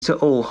to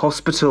all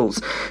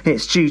hospitals.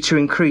 It's due to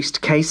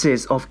increased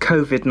cases of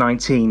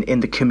COVID-19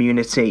 in the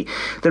community.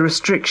 The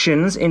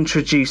restrictions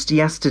introduced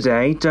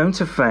yesterday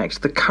don't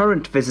affect the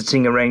current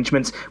visiting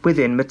arrangements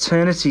within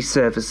maternity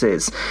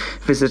services.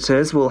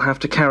 Visitors will have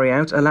to carry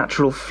out a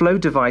lateral flow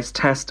device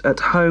test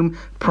at home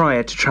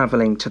prior to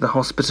travelling to the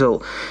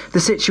hospital. The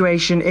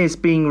situation is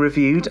being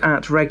reviewed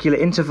at regular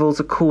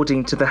intervals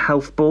according to the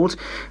Health Board,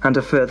 and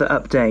a further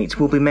update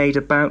will be made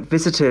about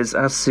visitors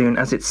as soon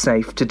as it's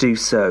safe to do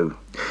so.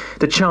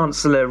 The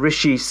Chancellor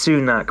Rishi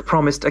Sunak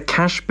promised a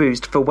cash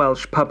boost for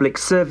Welsh public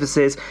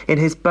services in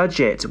his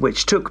budget,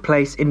 which took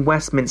place in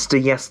Westminster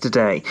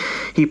yesterday.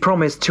 He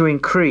promised to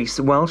increase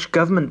Welsh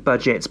Government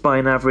budgets by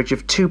an average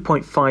of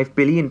 £2.5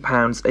 billion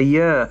a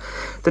year.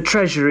 The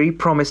Treasury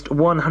promised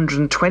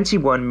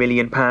 £121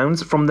 million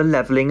from the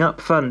Levelling Up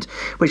Fund,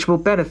 which will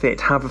benefit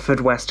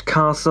Haverfordwest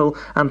Castle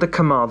and the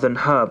Carmarthen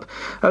Hub.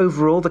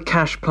 Overall, the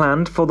cash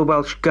planned for the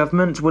Welsh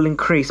Government will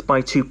increase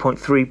by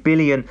 £2.3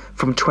 billion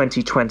from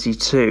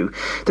 2022.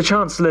 The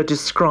Chancellor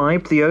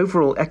described the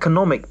overall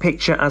economic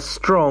picture as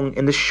strong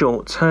in the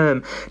short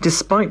term,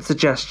 despite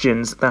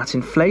suggestions that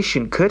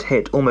inflation could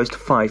hit almost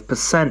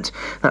 5%.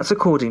 That's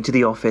according to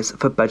the Office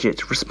for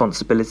Budget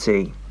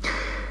Responsibility.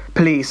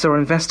 Police are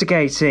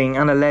investigating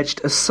an alleged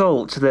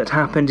assault that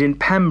happened in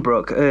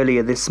Pembroke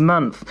earlier this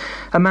month.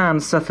 A man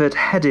suffered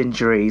head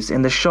injuries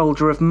in the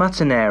Shoulder of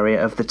Mutton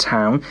area of the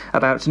town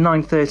about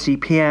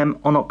 9:30 p.m.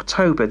 on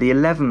October the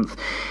 11th.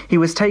 He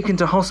was taken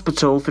to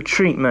hospital for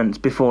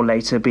treatment before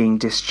later being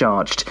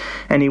discharged.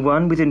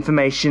 Anyone with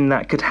information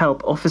that could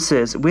help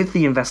officers with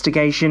the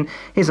investigation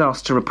is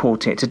asked to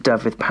report it to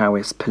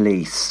Dyfed-Powys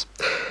Police.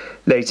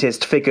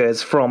 Latest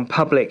figures from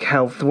Public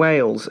Health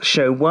Wales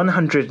show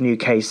 100 new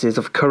cases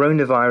of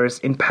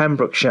coronavirus in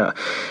Pembrokeshire.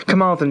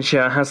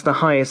 Carmarthenshire has the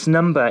highest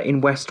number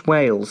in West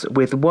Wales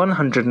with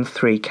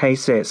 103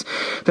 cases.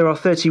 There are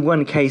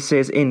 31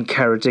 cases in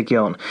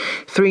Ceredigion.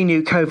 3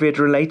 new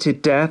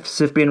COVID-related deaths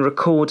have been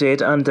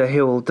recorded under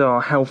Hywel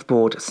Dda Health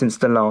Board since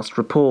the last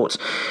report.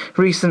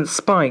 Recent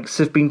spikes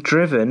have been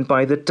driven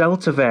by the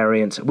Delta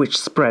variant, which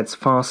spreads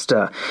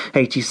faster.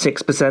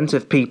 86%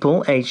 of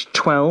people aged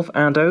 12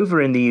 and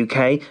over in the UK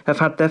have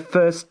had their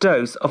first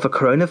dose of a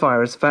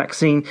coronavirus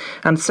vaccine,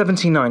 and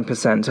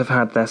 79% have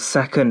had their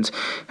second.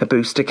 A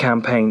booster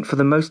campaign for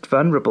the most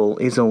vulnerable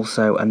is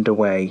also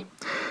underway.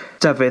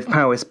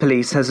 Dyfed-Powys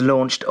Police has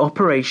launched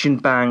Operation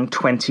Bang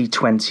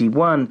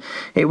 2021.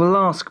 It will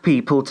ask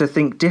people to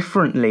think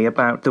differently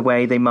about the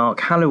way they mark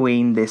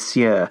Halloween this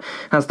year.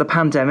 As the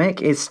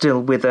pandemic is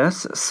still with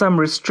us, some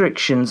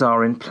restrictions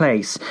are in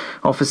place.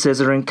 Officers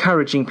are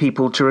encouraging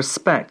people to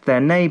respect their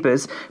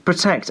neighbours,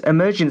 protect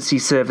emergency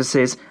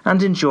services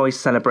and enjoy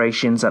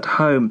celebrations at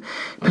home.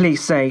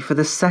 Police say for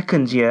the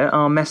second year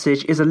our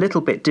message is a little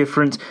bit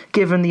different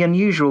given the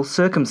unusual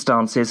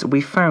circumstances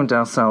we found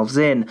ourselves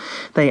in.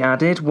 They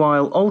added, while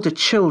older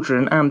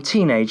children and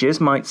teenagers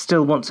might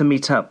still want to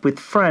meet up with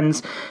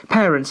friends,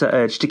 parents are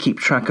urged to keep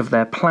track of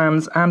their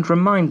plans and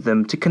remind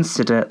them to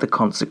consider the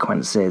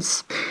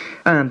consequences.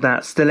 And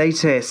that's the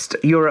latest.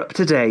 You're up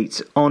to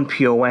date on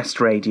Pure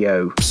West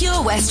Radio.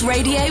 Pure West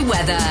Radio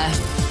weather.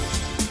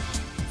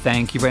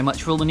 Thank you very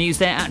much for all the news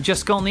there at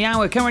Just Gone the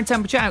Hour. Current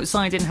temperature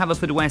outside in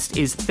Haverfordwest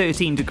is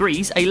 13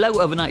 degrees, a low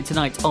overnight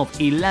tonight of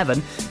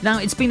 11. Now,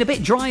 it's been a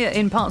bit drier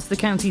in parts of the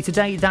county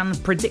today than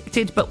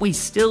predicted, but we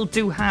still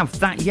do have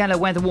that yellow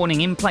weather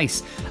warning in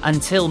place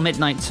until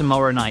midnight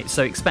tomorrow night.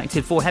 So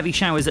expected for heavy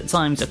showers at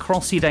times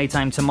across your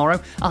daytime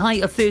tomorrow. A high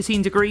of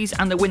 13 degrees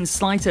and the winds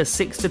slighter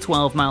 6 to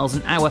 12 miles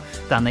an hour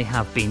than they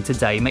have been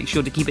today. Make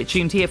sure to keep it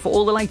tuned here for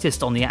all the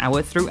latest on the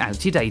hour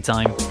throughout your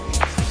daytime.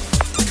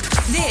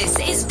 This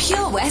is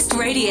Pure West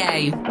Radio.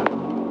 I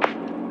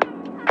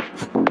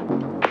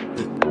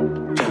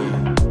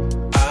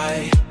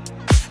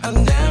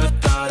never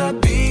thought I'd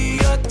be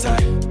your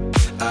type.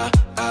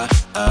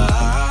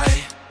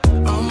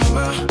 On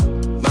my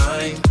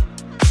mind,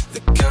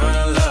 the kind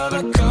of love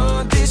I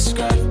can't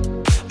describe.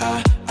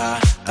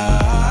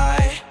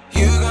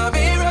 You got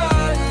me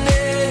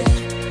running,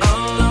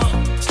 oh no,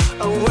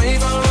 away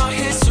from our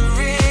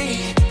history,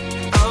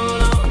 oh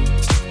no,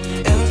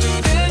 and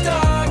through the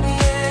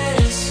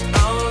darkness,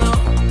 oh no,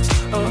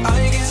 oh I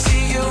can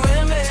see you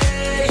in me.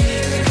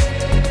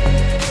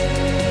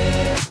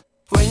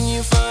 When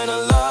you find a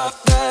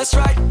love that's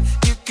right,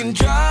 you can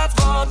drive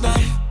all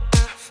night,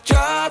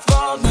 drive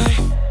all night.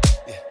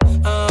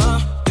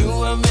 Do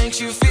what makes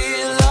you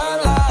feel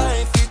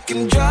alive. You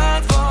can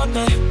drive all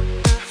night,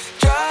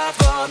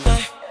 drive all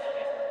night.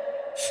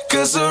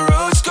 'Cause the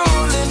road's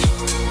calling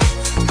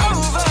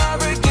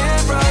over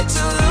again, right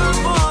till the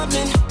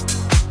morning,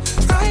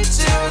 right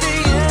till the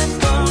end.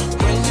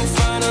 When you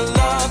find a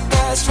love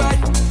that's right,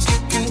 you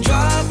can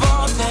drive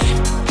all night,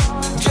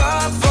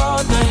 drive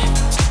all night.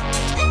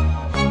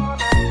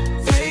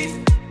 Faith,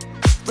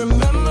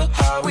 remember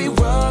how we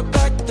were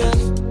back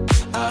then.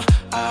 I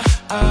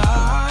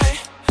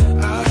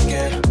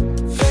get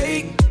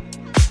fake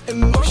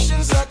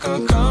emotions I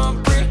can't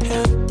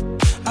comprehend.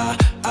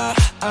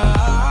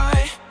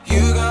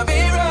 You got me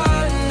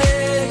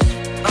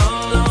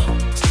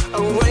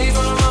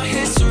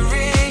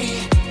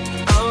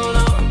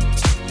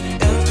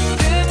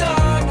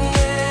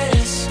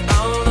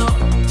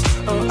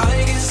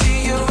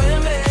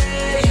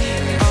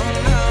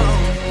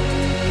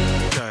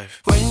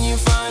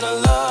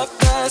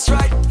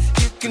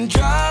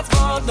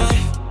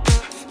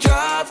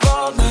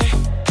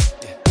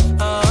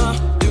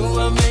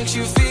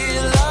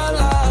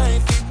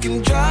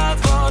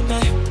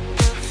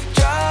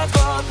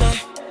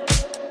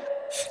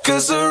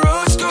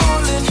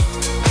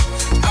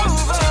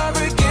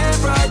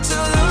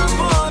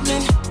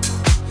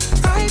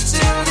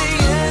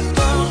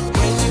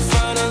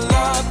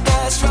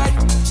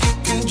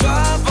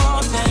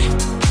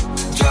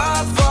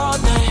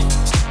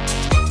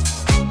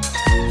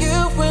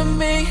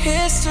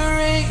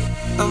way.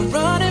 I'm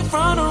running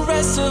from the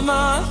rest of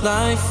my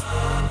life.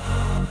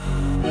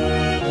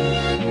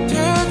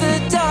 Through the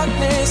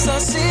darkness, I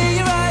see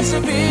your eyes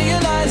and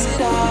realize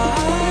that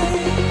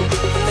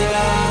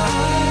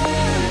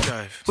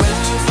when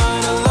you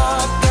find a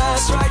love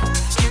that's right,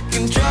 you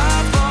can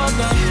drive all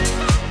night,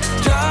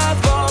 drive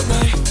all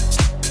night.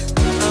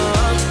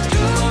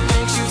 Do what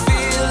makes you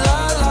feel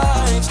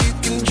alive. You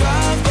can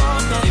drive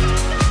all night,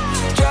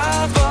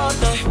 drive all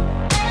night.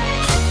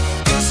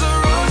 'Cause the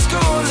road's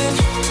calling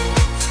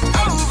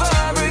over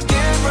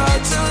again,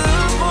 right till the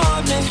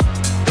morning,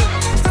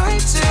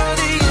 right till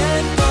the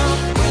end.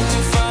 When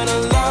you find a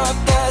love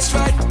that's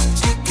right,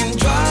 you can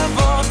drive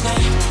all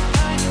night,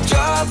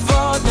 drive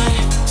all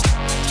night,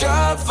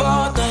 drive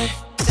all night.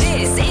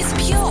 This is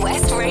Pure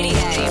West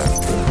Radio.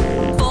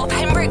 For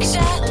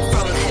Pembrokeshire,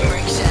 from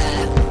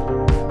Pembrokeshire.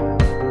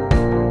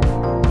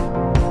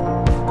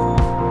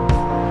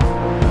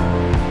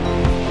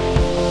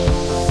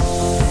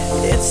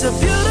 It's a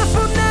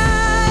beautiful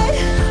night.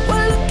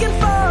 We're looking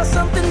for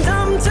something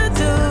dumb to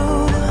do.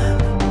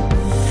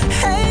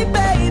 Hey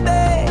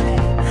baby,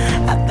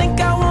 I think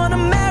I wanna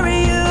marry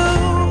you.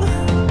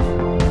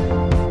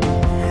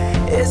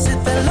 Is it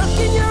the look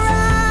in your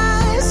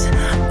eyes,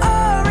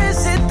 or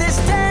is it this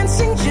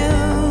dancing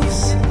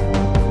juice?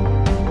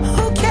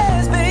 Who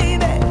cares,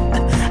 baby?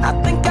 I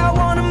think I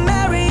wanna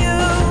marry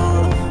you.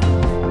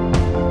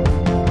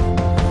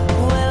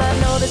 Well, I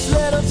know this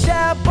little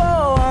chapel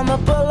on the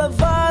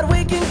boulevard we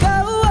can go.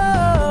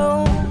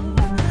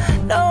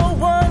 No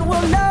one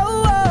will know.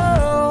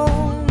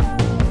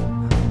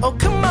 Oh,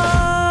 come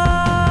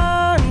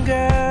on,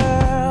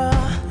 girl.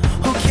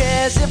 Who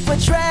cares if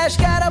we're trash?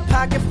 Got a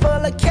pocket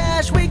full of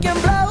cash we can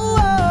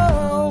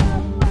blow.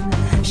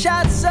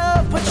 Shots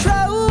of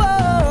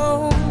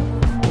Patrol,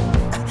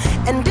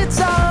 and it's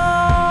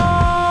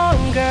on,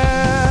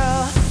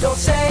 girl.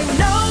 Don't say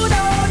no,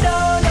 no, no,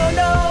 no,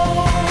 no.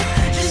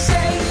 Just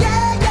say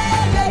yeah, yeah,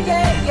 yeah,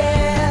 yeah,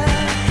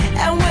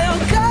 yeah. And we'll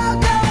go,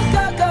 go,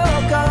 go, go,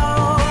 go.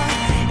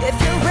 If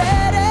you're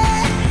ready,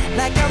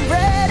 like I'm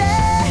ready.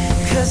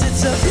 'Cause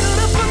it's a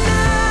beautiful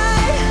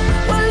night.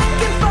 We're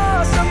looking for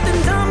something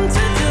dumb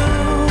to do.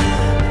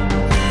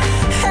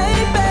 Hey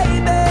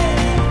baby,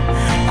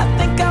 I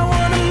think I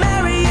wanna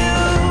marry you.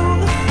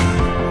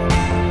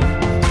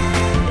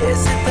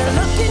 Is it the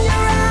look in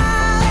your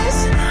eyes,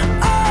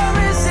 or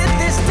is it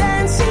this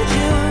dancing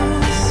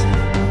juice?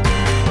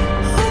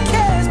 Who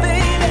cares,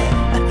 baby?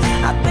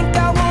 I think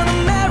I wanna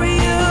marry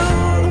you.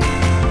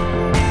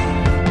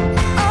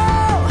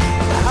 Oh,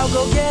 I'll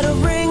go get a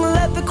ring,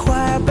 let the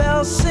choir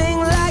bells sing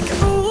like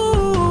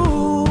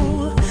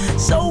ooh.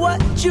 So what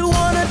you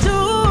wanna do?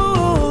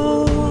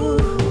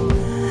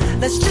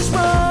 Let's just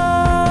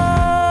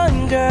run,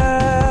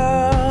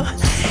 girl.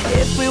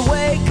 If we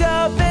wake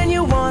up and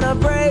you wanna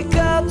break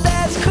up,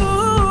 that's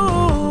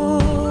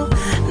cool.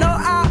 No,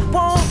 I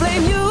won't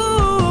blame you.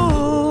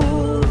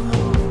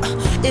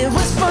 It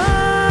was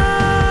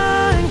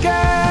fun,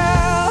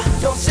 girl.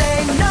 Don't say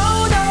no,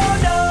 no,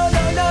 no,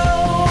 no, no.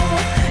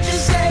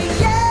 Just say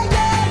yeah,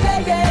 yeah, yeah,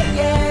 yeah,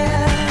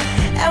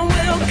 yeah. And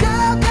we'll go,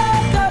 go,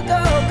 go,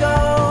 go, go.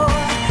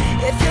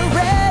 If you're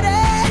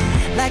ready,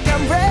 like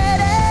I'm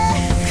ready.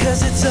 'Cause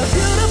it's a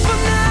beautiful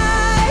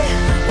night.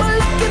 We're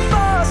looking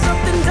for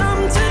something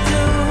dumb to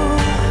do.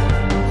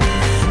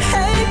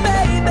 Hey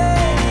baby,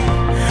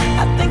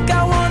 I think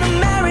I wanna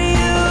marry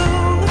you.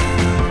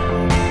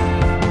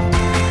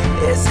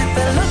 Is it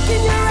the look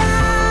in your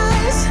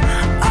eyes,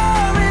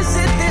 or is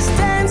it this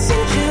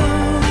dancing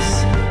juice?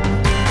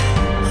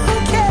 Who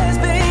cares,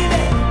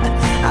 baby?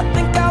 I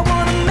think I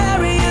wanna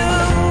marry you.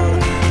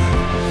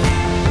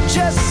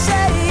 Just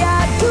say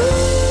I do.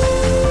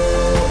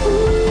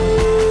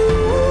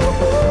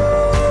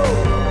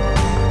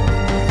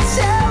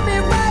 Tell me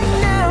right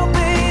now,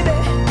 baby.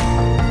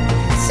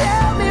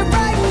 Tell me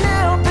right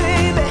now,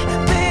 baby.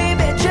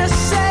 Baby, just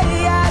say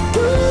I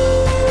do.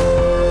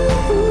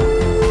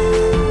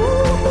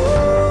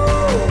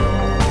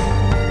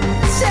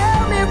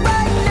 Tell me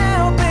right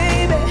now,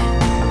 baby.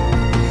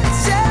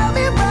 Tell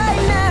me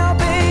right now,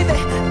 baby.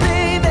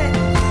 Baby,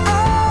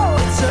 oh,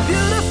 it's a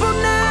beautiful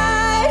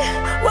night.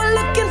 We're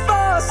looking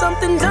for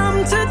something dumb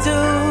to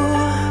do.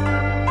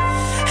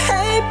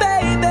 Hey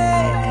baby,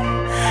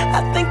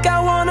 I think I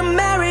wanna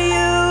marry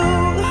you.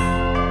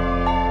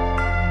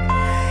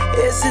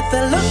 Is it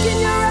the look in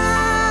your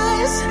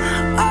eyes,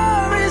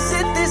 or is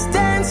it this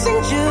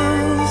dancing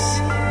juice?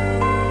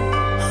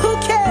 Who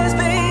cares,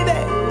 baby?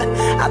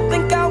 I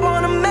think I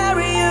wanna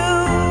marry you.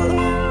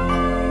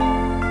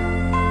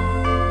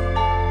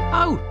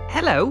 Oh,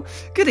 hello,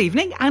 good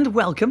evening, and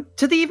welcome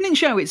to the evening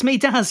show. It's me,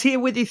 Daz, here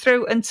with you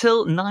through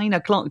until 9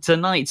 o'clock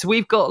tonight.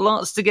 We've got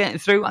lots to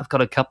get through. I've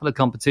got a couple of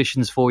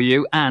competitions for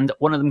you, and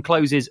one of them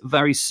closes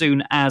very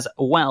soon as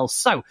well.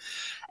 So,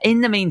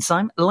 in the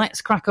meantime,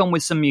 let's crack on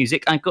with some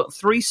music. I've got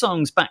 3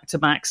 songs back to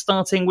back,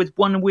 starting with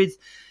one with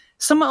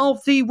Some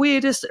of the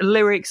weirdest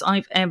lyrics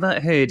I've ever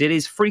heard. It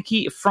is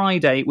Freaky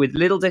Friday with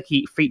Little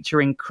Dicky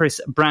featuring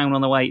Chris Brown on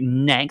the way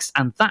next,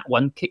 and that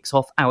one kicks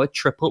off our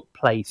triple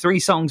play. 3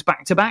 songs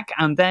back to back,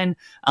 and then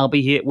I'll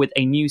be here with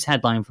a news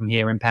headline from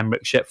here in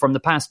Pembrokeshire from the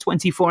past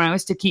 24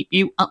 hours to keep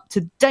you up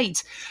to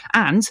date.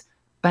 And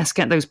best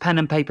get those pen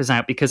and papers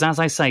out, because as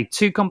I say,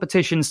 2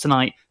 competitions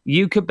tonight.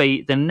 You could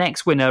be the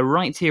next winner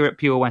right here at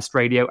Pure West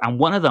Radio, and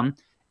one of them,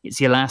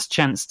 it's your last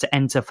chance to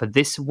enter for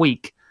this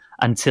week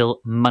until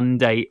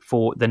Monday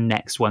for the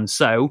next one.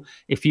 So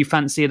if you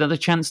fancy another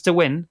chance to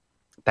win,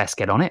 best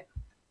get on it.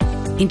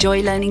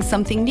 Enjoy learning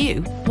something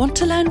new? Want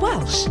to learn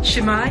Welsh?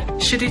 Shemai,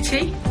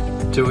 Shuduti.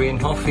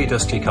 Dwi'n hoffi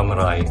dysgu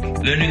Cymraeg.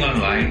 Learning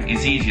online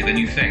is easier than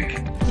you think.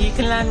 You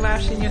can learn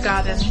Welsh in your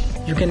garden.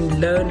 You can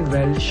learn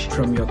Welsh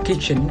from your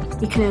kitchen.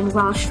 You can learn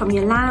Welsh from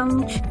your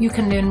lounge. You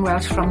can learn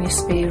Welsh from your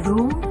spare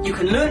room. You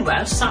can learn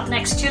Welsh sat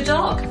next to your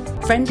dog.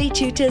 Friendly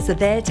tutors are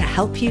there to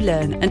help you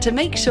learn and to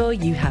make sure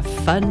you have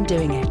fun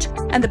doing it.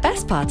 And the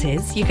best part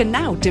is, you can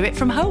now do it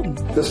from home.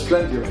 There's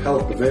plenty of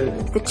help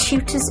available. The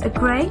tutors are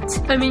great.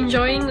 I'm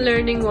enjoying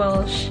learning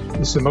Welsh.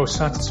 It's the most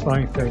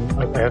satisfying thing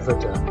I've ever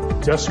done.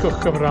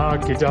 Dysgwch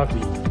Cymraeg gyda fi.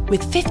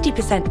 With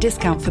 50%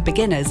 discount for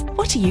beginners,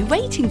 what are you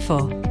waiting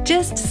for?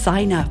 Just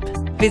sign up.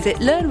 Visit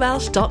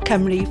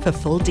learnwelsh.cymru for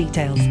full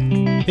details.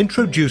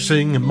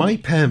 Introducing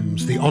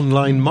MyPems, the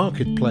online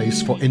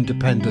marketplace for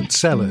independent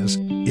sellers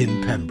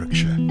in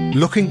Pembrokeshire.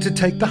 Looking to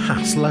take the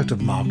hassle out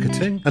of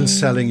marketing and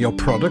selling your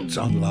products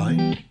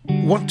online?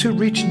 Want to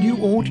reach new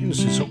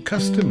audiences or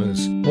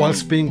customers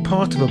whilst being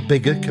part of a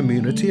bigger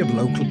community of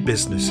local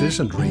businesses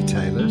and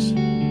retailers?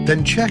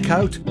 Then check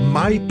out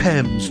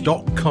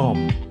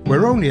mypems.com.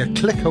 We're only a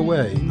click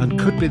away and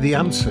could be the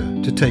answer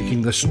to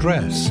taking the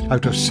stress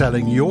out of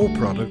selling your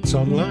products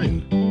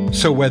online.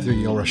 So whether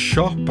you're a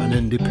shop, an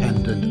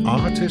independent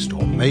artist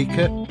or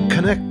maker,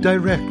 connect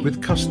direct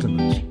with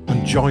customers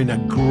and join a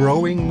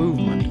growing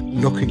movement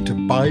looking to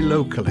buy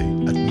locally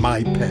at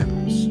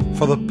MyPems.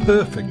 For the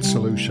perfect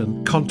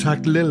solution,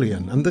 contact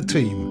Lillian and the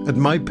team at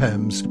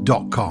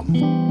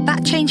mypems.com.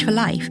 That Change for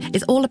Life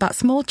is all about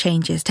small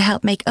changes to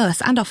help make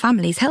us and our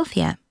families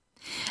healthier.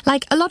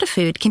 Like, a lot of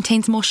food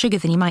contains more sugar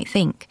than you might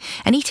think,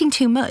 and eating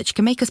too much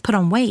can make us put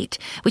on weight,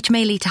 which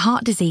may lead to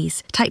heart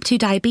disease, type 2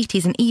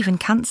 diabetes and even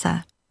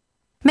cancer.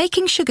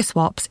 Making sugar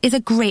swaps is a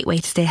great way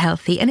to stay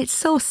healthy, and it's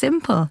so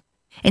simple.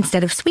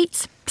 Instead of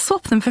sweets,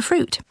 swap them for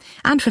fruit.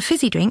 And for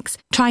fizzy drinks,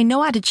 try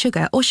no added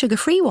sugar or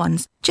sugar-free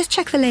ones. Just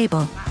check the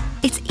label.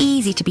 It's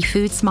easy to be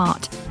food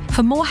smart.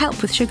 For more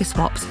help with sugar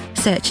swaps,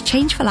 search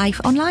Change for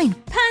Life online.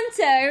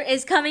 Panto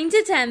is coming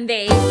to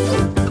Tenby.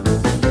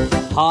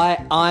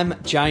 Hi, I'm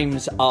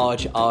James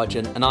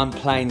Argent, and I'm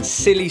playing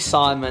Silly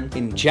Simon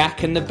in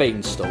Jack and the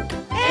Beanstalk.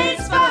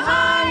 It's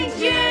behind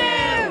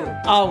you!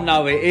 Oh,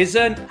 no, it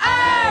isn't.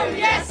 Oh,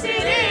 yes,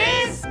 it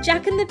is!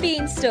 Jack and the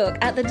Beanstalk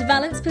at the De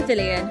Valence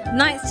Pavilion,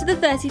 nights to the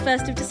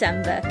 31st of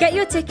December. Get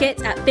your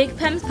tickets at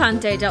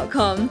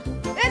bigpemspanto.com.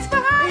 It's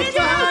behind you! It's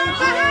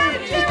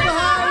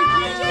behind you!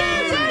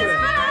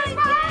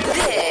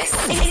 This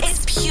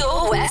is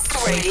Pure West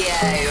Radio.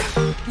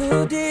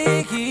 Little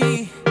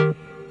Dicky.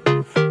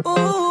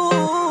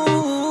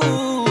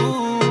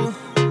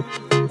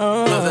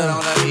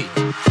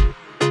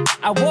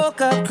 I woke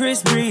up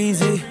Chris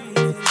Breezy.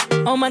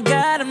 Oh my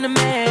God, I'm the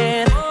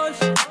man.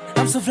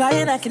 I'm so fly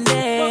and I can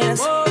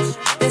dance.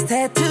 There's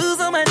tattoos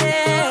on my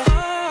neck.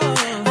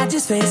 I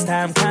just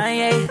FaceTime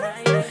Kanye.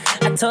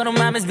 I told him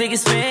I'm his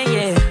biggest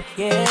fan,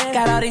 yeah.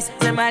 Got all these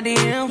in my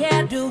DM. Yeah,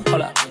 I do.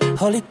 Hold up.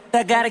 Holy,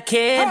 I got a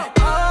kid.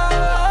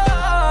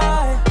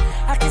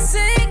 I can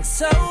sing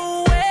so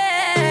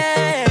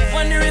well.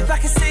 Wonder if I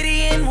can say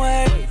the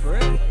N-word.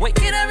 Wait,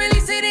 can I really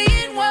say the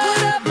N-word?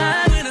 What up,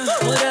 my winner?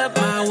 What up,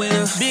 my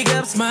winner? Big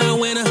ups, my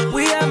winner.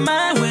 We are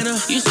my winner.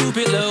 You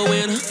stupid little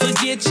winner.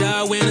 Forget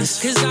y'all winners.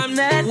 Cause I'm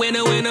that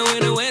winner, winner,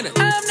 winner, winner.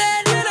 I'm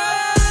that winner.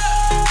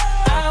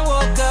 I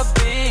woke up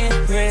in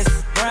Chris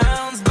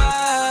Brown's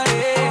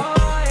body.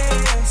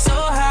 So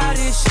how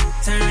this shit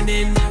turned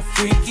into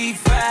Freaky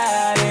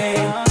Friday.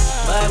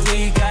 But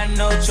we got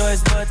no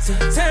choice but to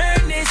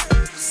turn this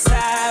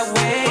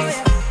sideways.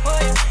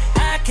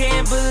 I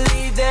can't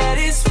believe that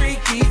it's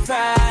Freaky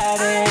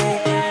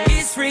Friday.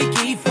 It's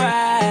Freaky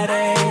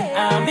Friday.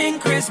 I'm in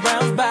Chris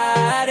Brown's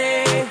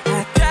body.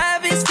 I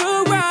drive his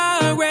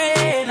Ferrari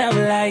and I'm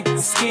like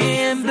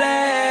skin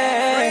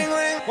black.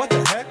 What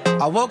the heck?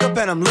 I woke up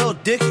and I'm Lil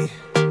Dicky.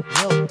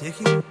 Lil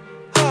Dicky?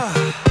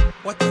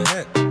 What the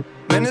heck?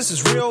 Man, this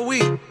is real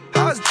weak.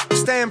 How's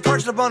staying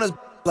perched up on his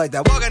like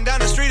that? Walking down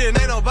the street and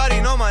ain't nobody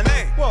know my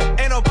name. Whoa.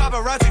 Ain't no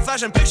paparazzi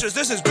flashing pictures,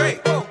 this is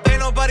great. Whoa. Ain't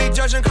nobody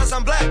judging cause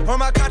I'm black or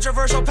my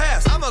controversial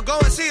past. I'ma go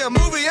and see a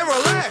movie and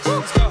relax.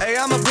 Hey,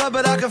 I'm a blood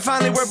but I can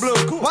finally wear blue.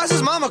 Cool. Why's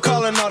his mama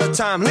calling all the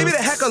time? Leave me the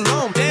heck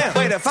alone. Damn.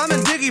 Wait, if I'm in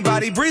Diggy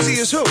Body, Breezy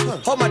is who?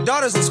 Hold my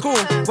daughters in school.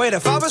 Wait,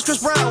 if I was Chris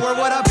Brown, where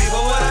would I be?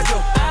 What would I do?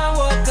 I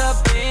woke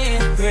up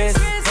in Chris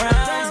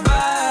Brown's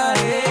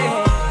body.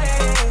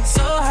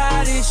 So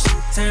how this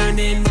shit turned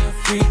into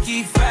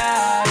Freaky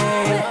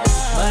Friday.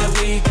 But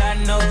we got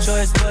no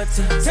choice but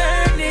to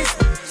turn this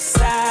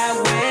sideways.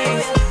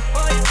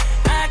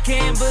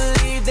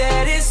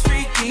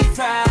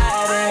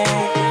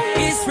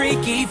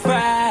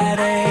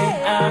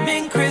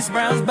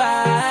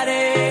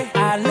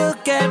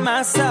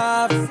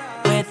 myself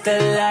with the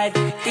light.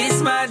 It's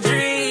my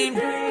dream.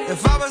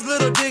 If I was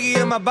little Diggy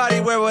in my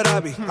body, where would I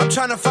be? I'm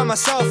trying to find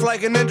myself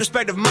like an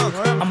introspective monk.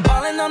 I'm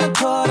balling on the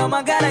court, oh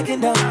my god, I can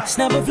dunk.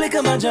 Snap a flick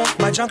of my junk.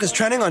 My junk is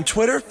trending on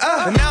Twitter.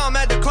 And now I'm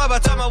at the club, I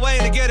talk my way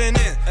into getting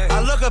in.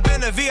 I look up in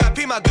the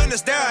VIP, my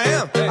goodness, there I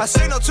am. I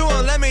signal to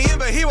him, let me in,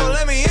 but he won't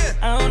let me in.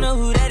 I don't know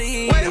who that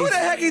is. Wait, who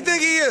the heck you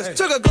think he is?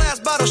 Took a glass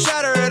bottle,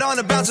 shatter it on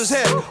the bouncer's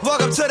head.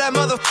 Walk up to that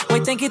mother.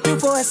 Wait, think it through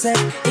for a sec.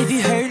 If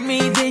you hurt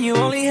me, then you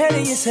only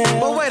hurting yourself.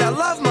 But wait, I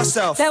love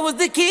myself. That was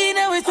the key,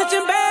 now it's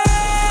switching back.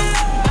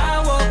 I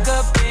woke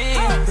up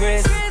in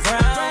Chris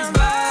Brown's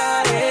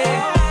body.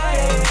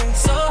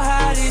 So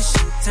how this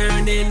shit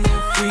turned into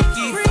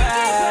Freaky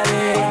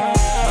Friday.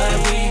 But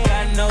we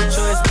got no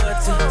choice but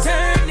to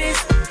turn this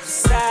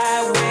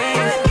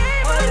sideways.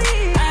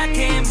 I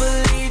can't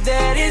believe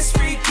that it's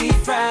Freaky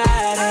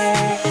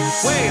Friday.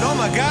 Wait, oh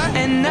my god.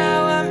 And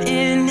now I'm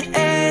in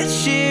Ed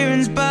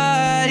Sheeran's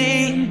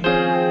body.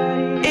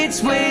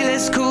 It's way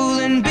less cool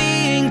than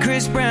being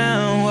Chris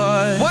Brown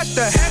was. What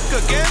the heck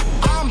again?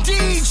 I'm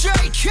DJ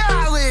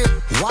Khaled.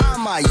 Why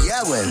am I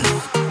yelling?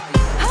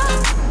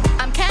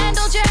 I'm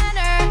Kendall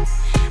Jenner.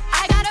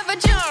 I got a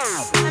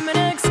vagina. I'm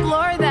gonna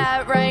explore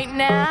that right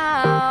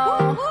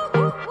now.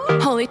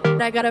 Holy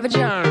shit, I got a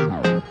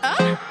vagina.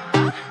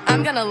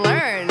 I'm gonna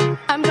learn.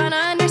 I'm gonna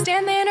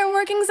understand the inner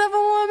workings of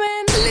a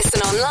woman.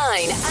 Listen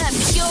online at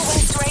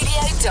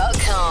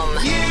purewestradio.com.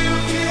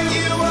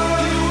 You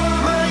are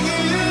my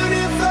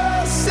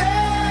universe,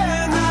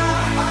 and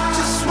I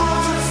just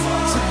want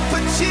to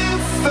put you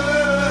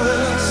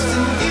first.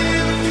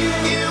 And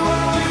you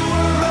are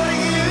my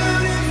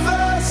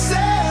universe,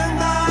 and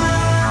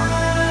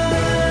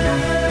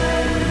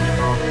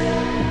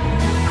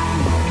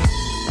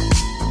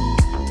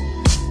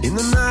In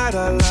the night I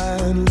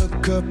lie and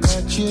look up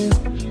at you.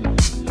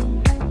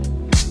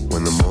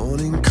 When the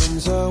morning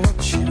comes I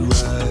watch you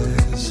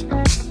rise.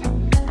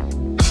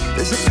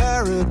 There's a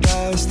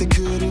paradise they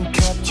couldn't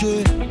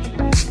capture.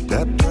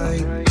 That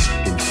bright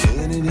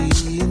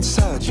infinity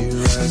inside your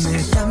eyes. 내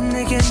땀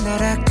내게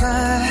날아가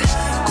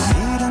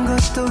꿈이란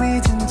것도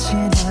잊은 채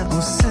나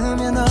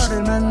웃으며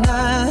너를 만나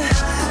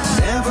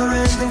Never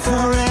ending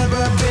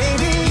forever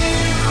baby.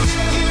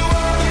 you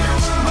are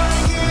my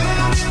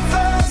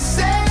universe,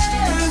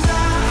 and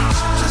I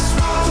just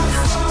want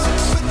to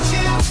put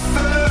you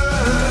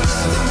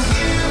first.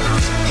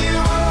 You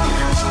are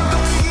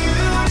my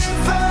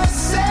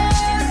universe,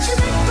 and you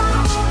make my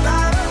whole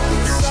light up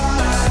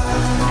inside.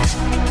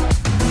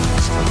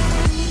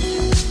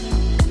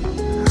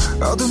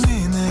 어둠이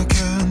내겐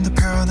더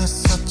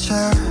변했었지.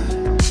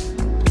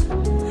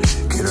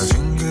 길어진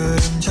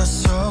그림자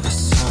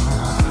속에서.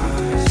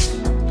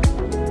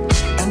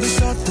 And they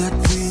said that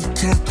we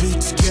can't be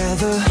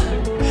together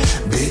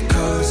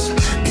because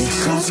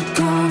we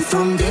come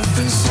from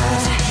different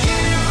sides.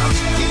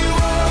 You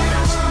are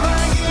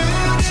my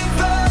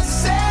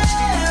universe,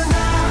 and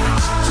I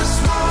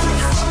just want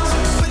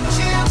to put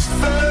you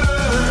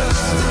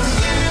first.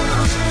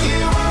 You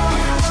are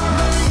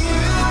my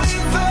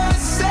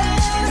universe,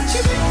 and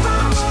you make my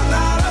whole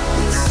light up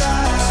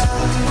inside.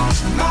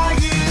 My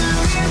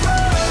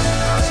universe,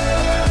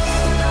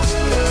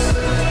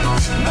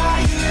 my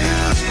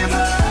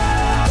universe,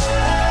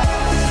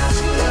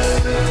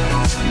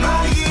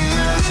 my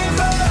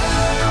universe.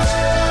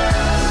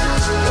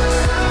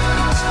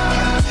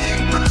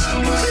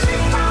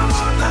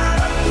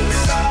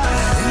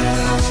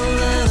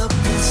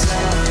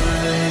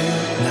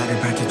 나를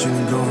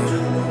밝혀주는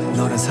건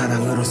너란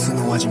사랑으로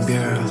수놓아진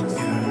별.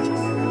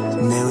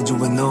 내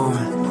우주에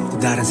넌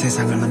다른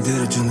세상을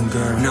만들어주는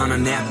걸.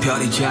 너는 내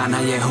별이자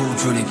나의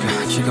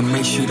호주니까 지금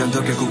이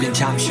시련도 결국엔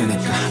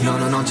잠시니까.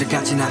 너는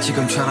언제까지나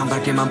지금처럼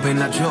밝게만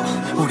빛나줘.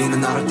 우리는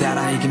너를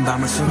따라 이긴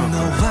밤을 수놓고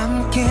너와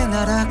함께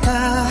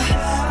날아가.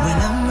 When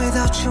I'm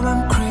without you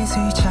I'm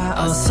crazy. 자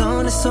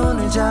어서 내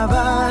손을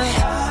잡아.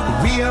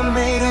 We are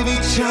made of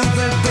each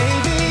other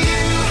baby.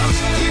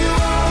 You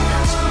are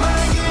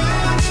my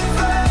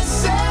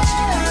universe,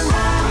 and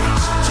I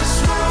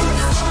just want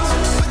to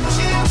put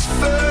you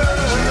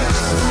first.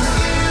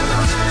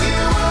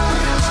 You are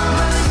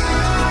my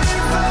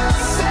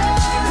universe, and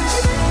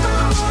you make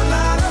my whole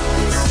light up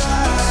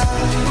inside.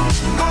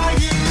 My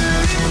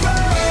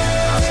universe,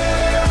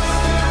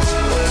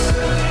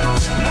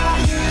 my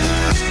universe, my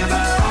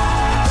universe.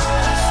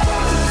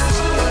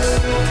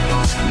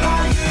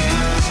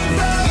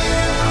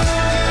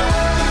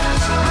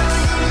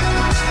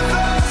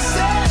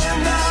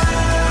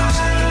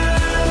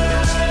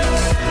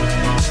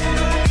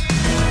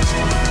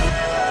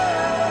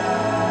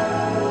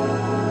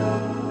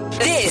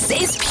 This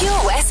is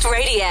Pure West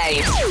Radio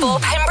for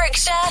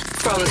Pembrokeshire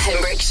from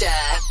Pembrokeshire.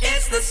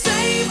 It's the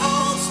same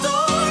old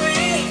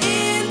story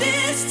in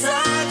this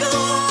tug of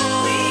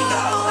war. We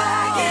go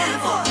back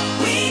and forth,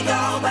 we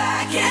go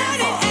back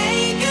and forth. It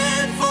ain't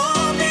good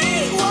for me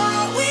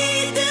what we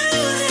do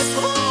this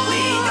for.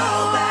 We go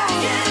back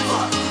and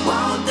forth,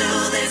 won't do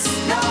this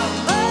no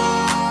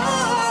more.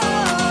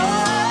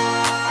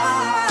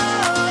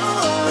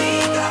 We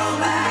go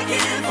back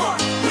and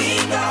forth, we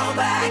go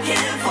back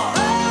and forth.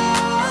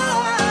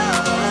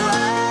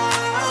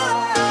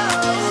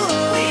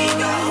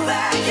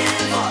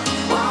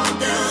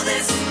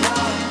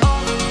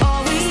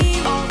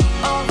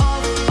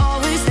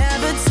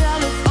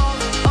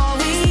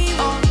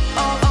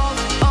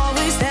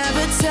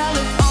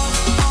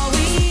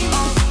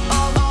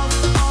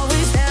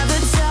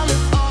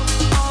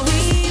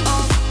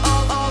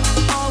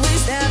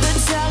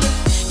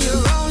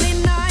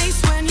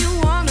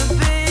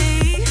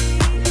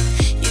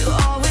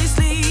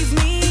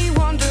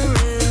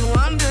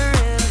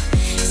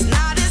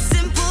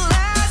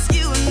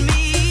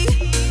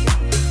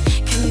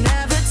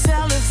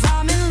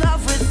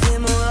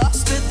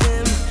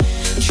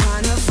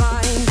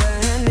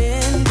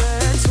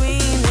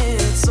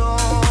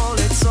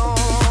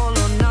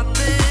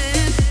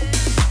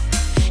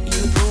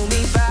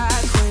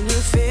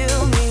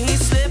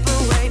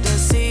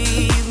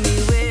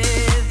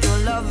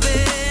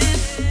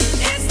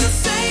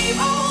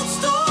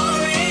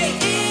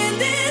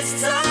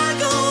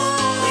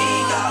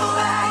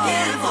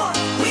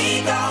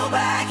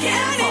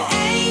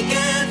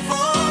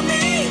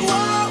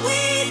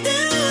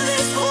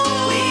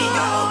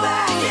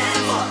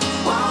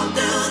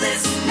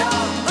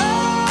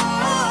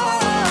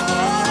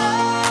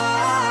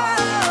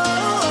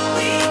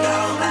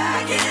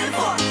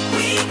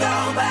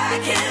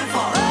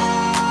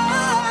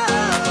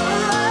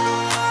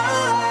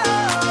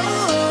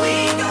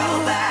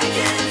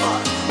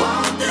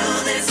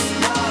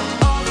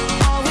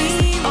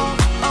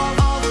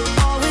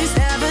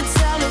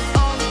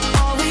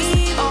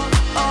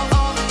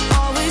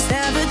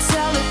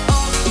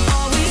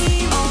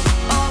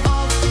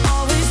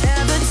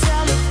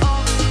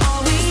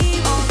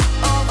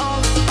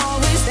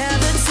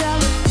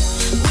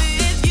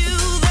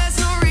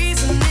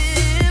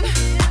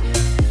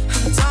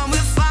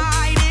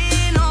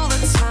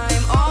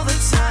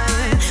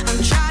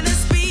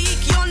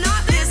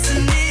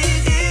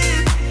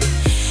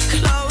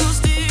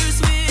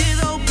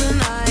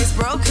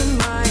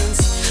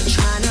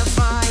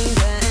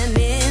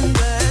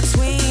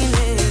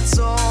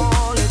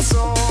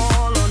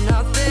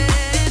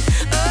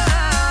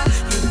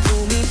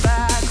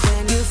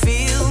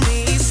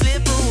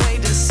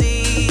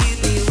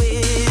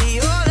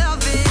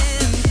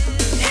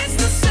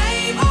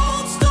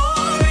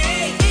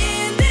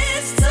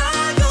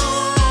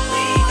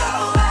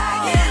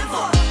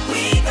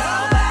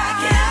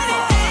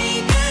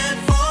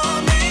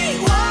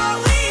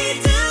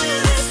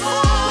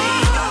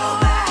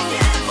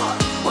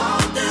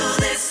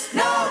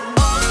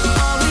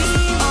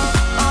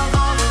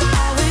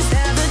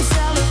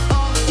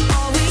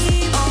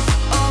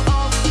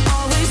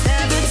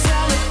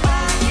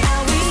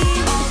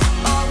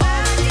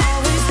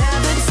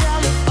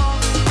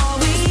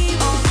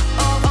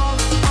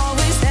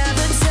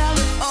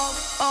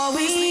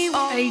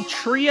 a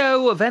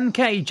trio of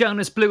MK,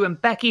 Jonas Blue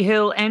and Becky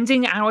Hill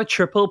ending our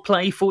triple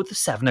play for the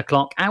 7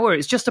 o'clock hour.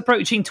 It's just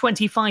approaching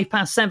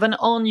 7:25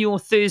 on your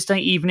Thursday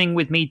evening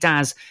with me,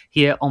 Daz,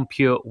 here on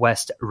Pure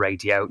West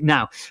Radio.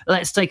 Now,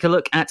 let's take a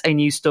look at a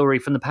news story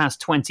from the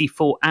past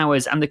 24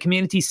 hours. And the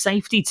community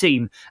safety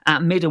team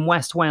at Mid and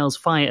West Wales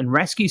Fire and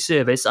Rescue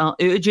Service are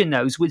urging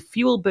those with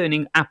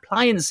fuel-burning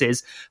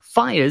appliances,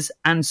 fires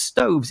and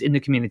stoves in the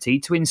community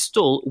to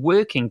install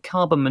working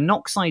carbon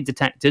monoxide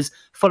detectors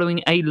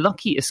following a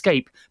lucky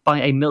escape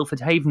by a Milford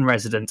Haven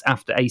resident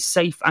after a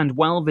safe and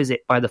well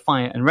visit by the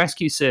Fire and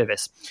Rescue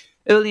Service.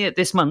 Earlier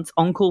this month,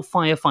 on-call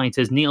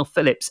firefighters Neil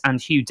Phillips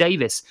and Hugh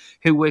Davis,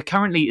 who were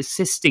currently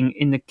assisting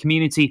in the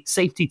community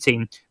safety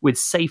team with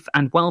safe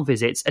and well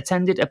visits,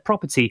 attended a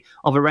property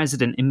of a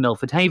resident in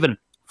Milford Haven,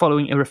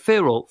 following a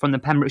referral from the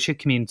Pembrokeshire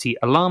Community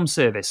Alarm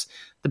Service.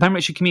 The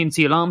Pembrokeshire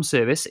Community Alarm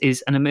Service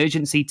is an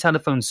emergency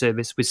telephone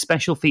service with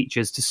special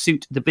features to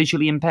suit the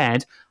visually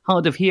impaired,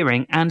 hard of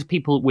hearing and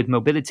people with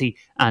mobility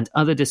and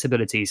other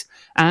disabilities.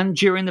 And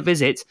during the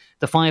visit,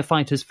 the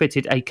firefighters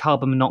fitted a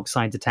carbon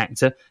monoxide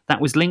detector that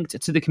was linked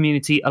to the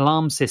community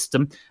alarm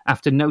system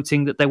after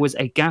noting that there was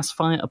a gas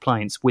fire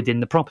appliance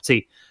within the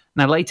property.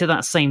 Now, later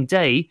that same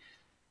day,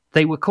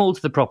 they were called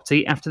to the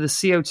property after the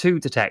CO2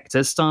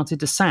 detector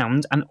started to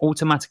sound and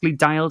automatically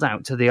dialed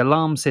out to the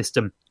alarm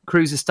system.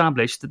 Crews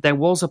established that there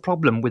was a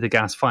problem with a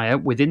gas fire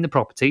within the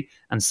property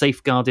and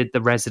safeguarded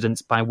the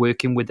residents by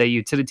working with their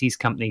utilities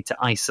company to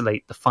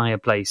isolate the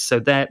fireplace.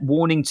 So their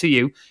warning to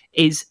you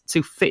is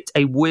to fit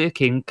a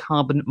working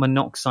carbon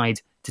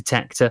monoxide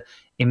detector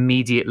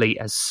immediately,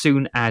 as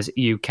soon as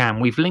you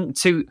can. We've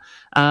linked to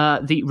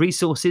the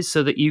resources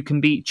so that you can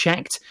be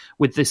checked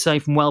with the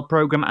Safe and Well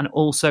programme, and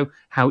also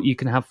how you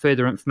can have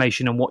further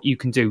information on what you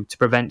can do to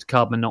prevent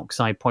carbon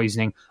monoxide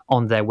poisoning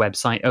on their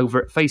website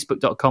over at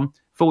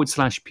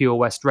facebook.com/Pure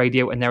West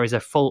Radio. And there is a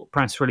full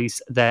press release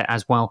there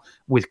as well,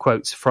 with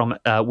quotes from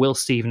Will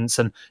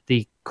Stevenson,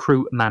 the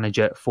crew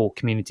manager for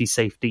community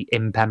safety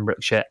in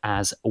Pembrokeshire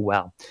as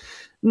well.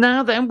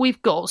 Now then,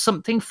 we've got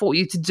something for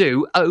you to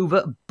do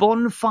over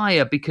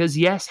Bonfire, because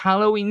yes,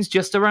 Halloween's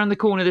just around the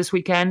corner this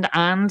weekend,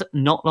 and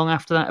not long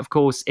after that, of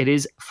course, it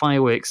is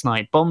fireworks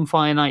night.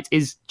 Bonfire night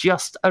is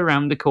just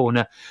around the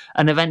corner,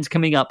 an event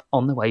coming up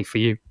on the way for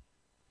you.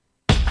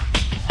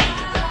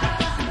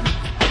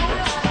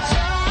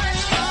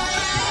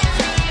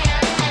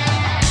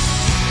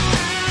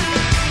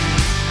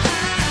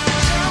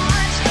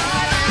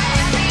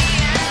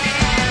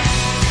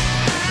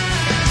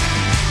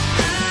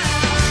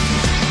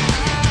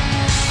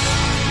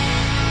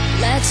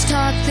 Let's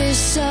talk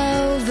this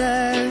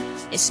over.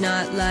 It's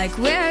not like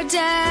we're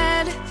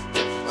dead.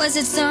 Was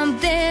it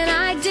something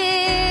I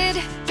did?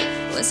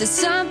 Was it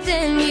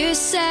something you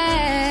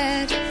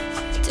said?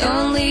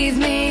 Don't leave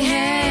me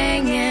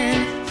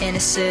hanging in a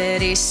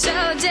city so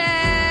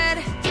dead,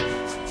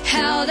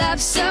 held up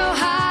so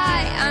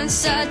high on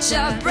such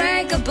a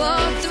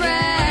breakable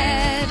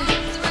thread.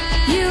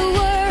 You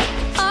were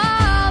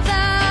all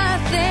the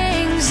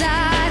things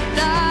I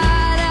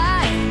thought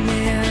I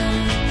knew,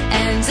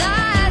 and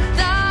I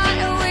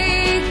thought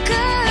we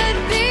could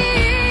be.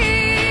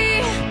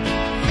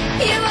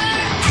 You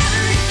were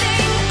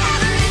everything,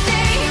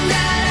 everything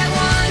that I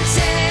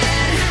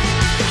wanted.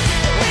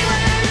 We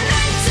were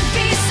meant to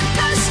be,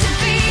 supposed to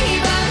be,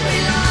 but we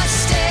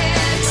lost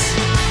it.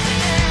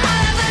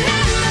 All of the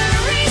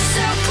memories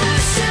so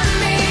close to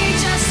me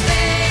just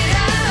fade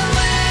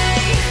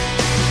away.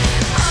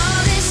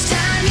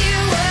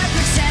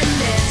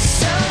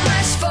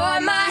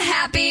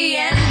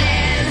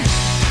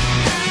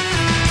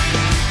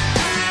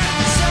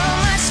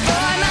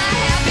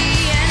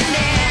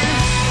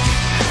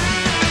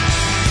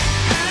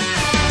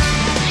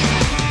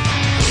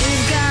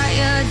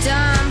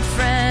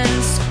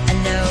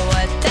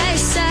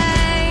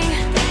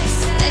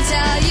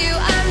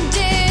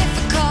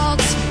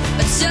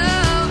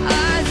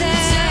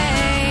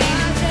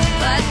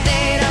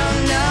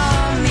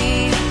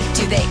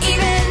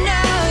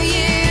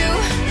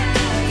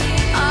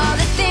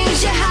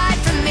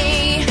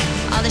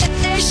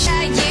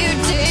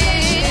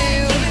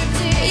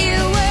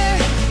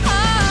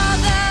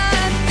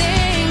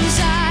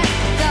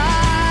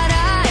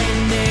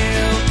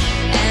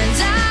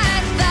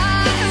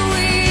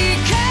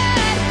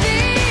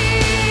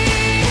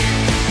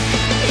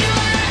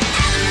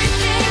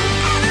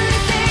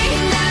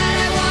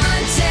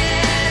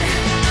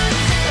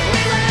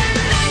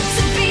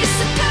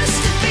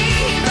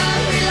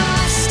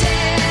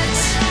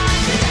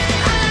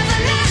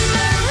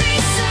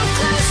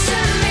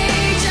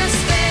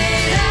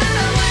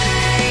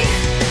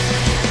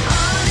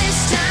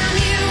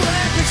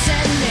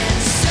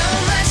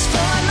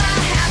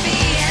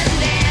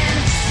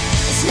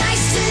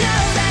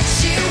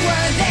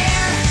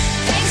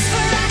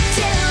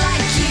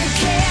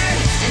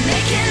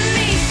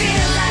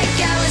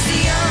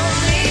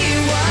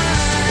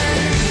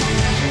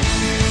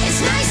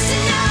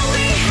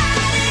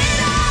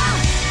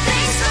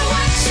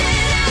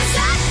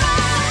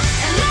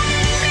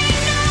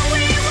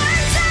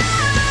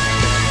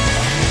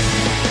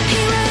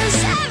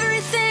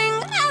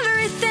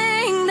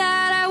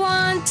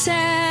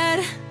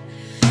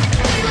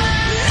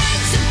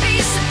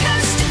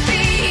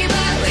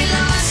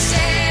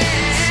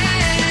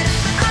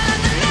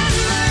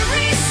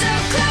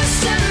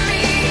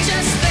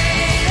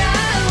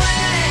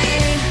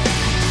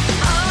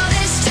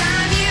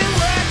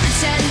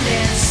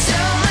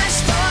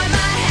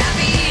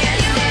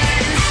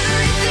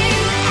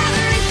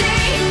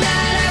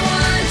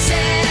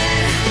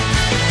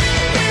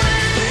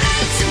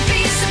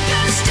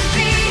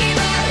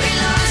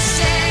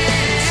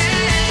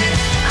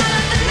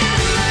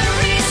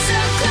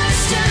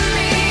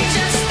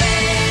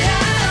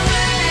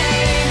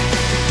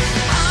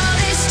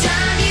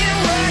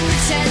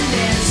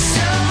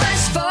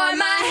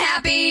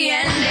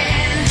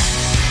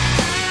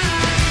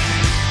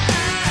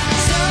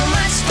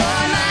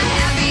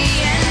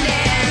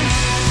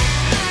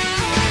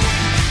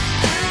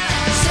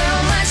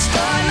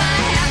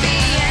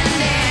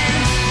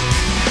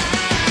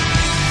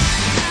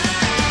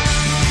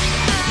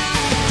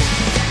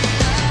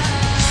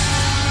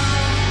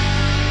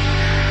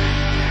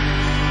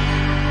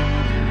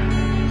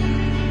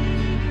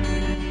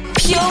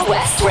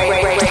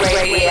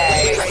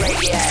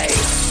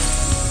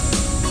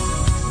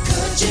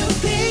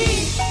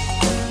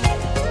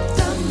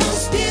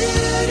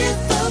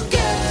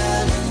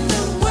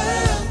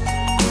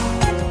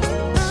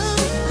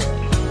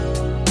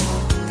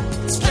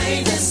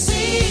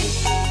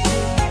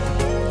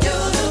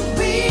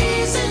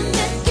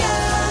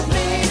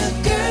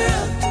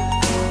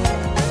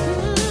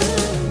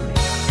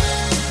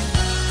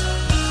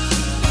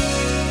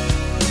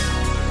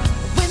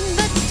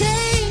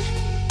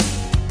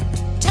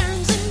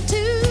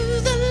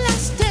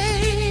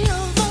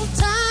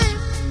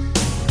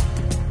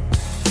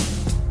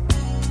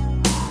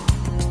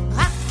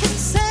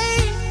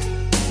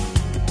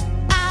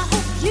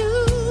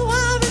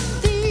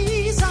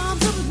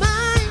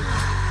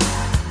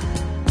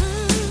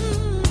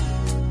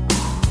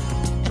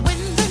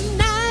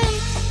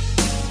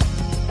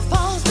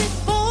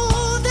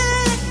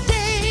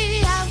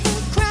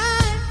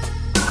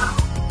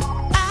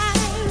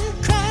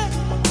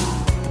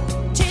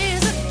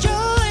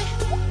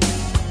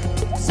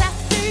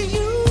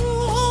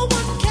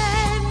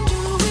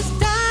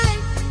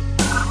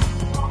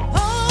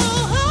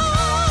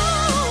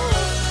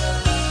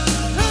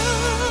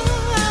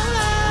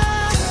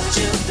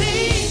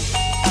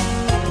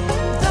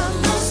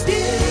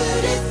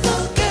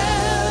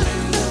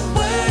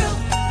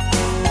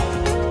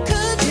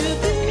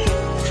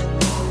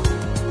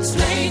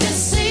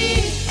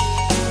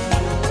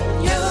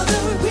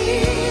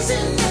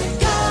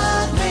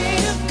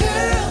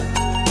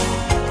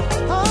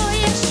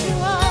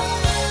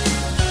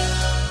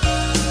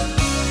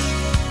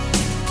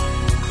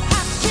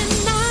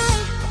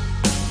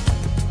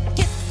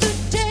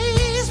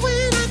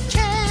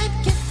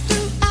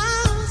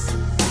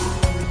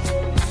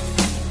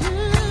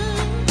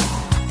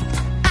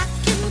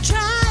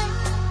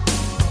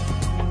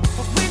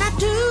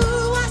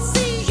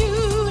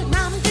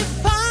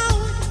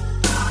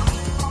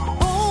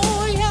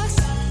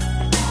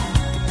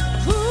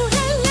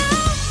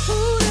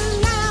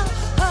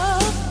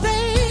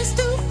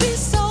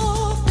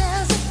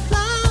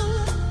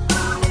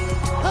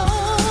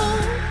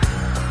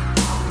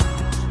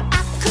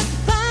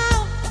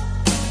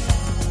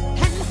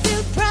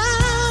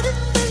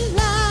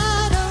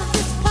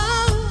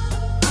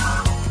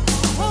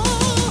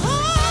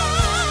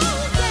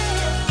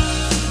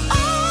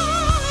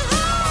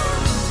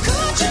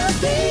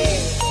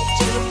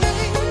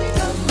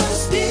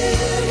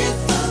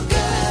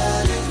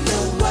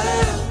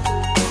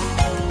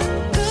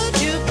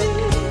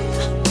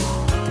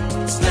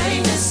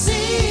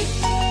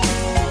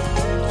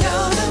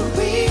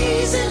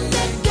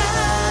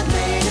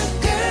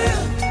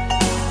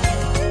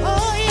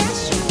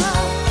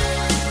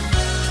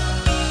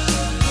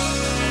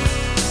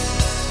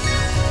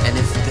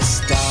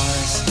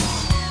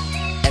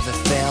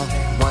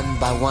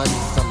 one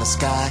from the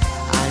sky.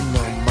 I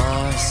know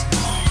Mars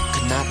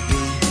could not be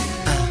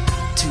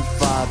too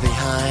far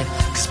behind.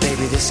 Cause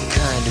baby, this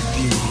kind of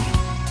beauty,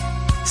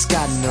 it's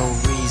got no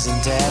reason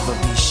to ever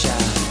be shy.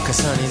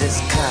 Cause honey,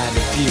 this kind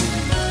of beauty,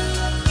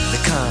 the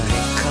kind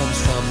that comes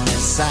from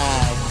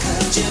inside.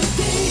 Could you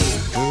be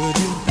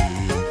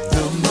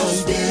the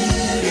most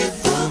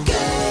beautiful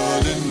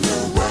girl in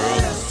the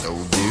world? So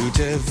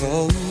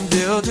beautiful,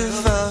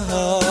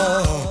 beautiful.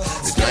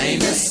 It's plain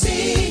to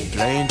see,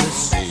 plain to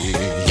see.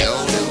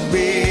 You're the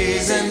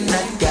reason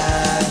that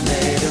God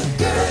made a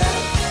girl.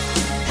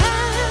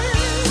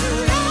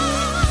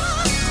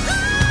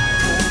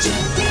 Could you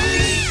be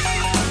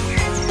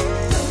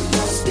the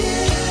most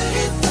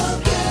beautiful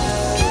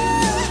girl in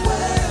the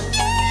world?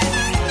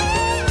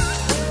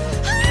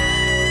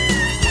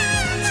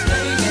 It's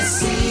plain to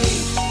see.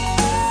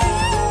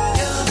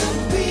 You're the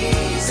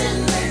reason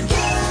that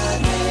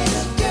God made a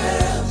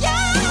girl.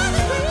 You're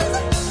the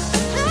reason.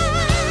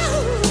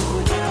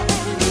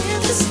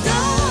 Give the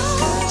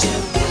stars. Could you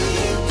be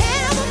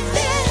ever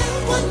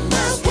feel one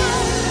by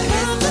one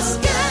in the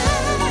sky?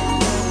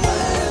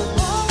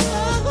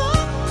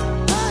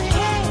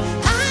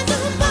 I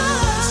know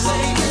Mars.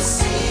 Plain to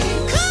see.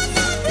 Could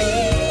not be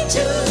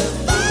too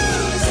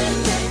far. And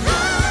that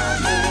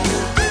God made a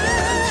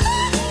girl.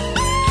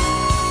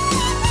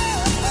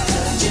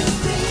 Could you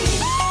be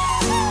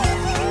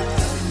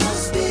the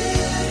most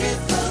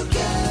beautiful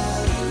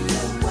girl in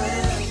the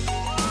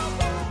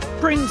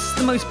world? Prince,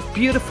 the most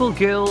beautiful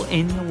girl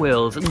in the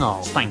world.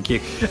 Oh, thank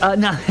you.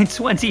 Now,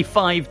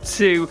 25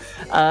 to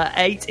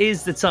 8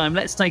 is the time.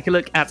 Let's take a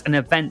look at an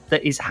event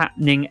that is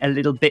happening a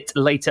little bit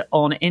later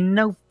on in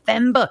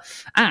November.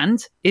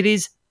 And it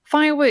is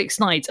Fireworks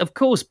Night. Of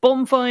course,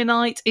 Bonfire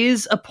Night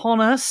is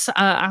upon us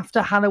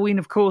after Halloween,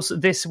 of course,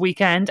 this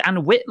weekend.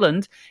 And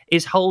Whitland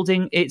is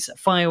holding its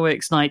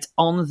Fireworks Night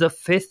on the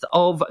 5th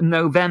of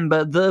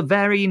November, the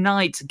very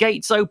night.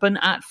 Gates open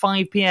at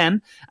 5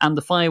 p.m. and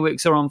the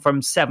fireworks are on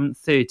from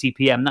 7:30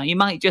 p.m. Now, you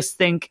might just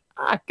think,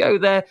 go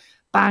there,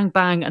 bang,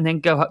 bang, and then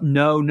go up.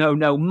 No.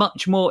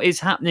 Much more is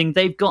happening.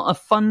 They've got a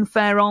fun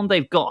fair on.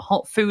 They've got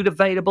hot food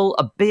available,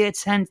 a beer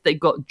tent. They've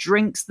got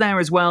drinks there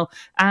as well.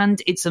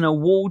 And it's an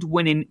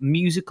award-winning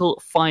musical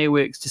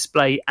fireworks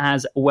display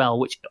as well,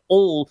 which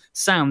all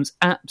sounds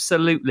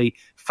absolutely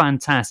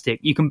fantastic.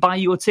 You can buy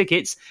your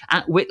tickets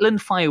at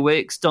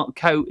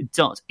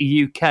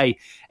whitlandfireworks.co.uk.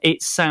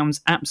 It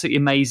sounds absolutely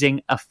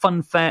amazing. A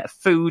fun fair,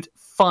 food,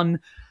 fun,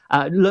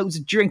 loads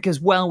of drink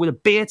as well, with a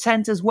beer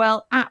tent as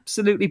well.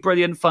 Absolutely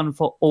brilliant fun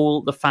for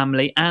all the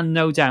family. And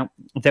no doubt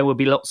there will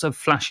be lots of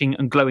flashing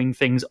and glowing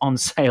things on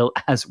sale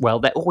as well.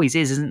 There always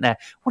is, isn't there?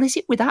 What is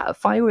it with that at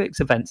fireworks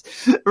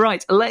events?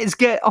 Right, let's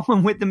get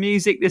on with the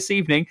music this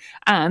evening.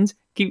 And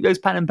keep those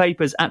pen and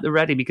papers at the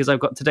ready, because I've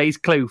got today's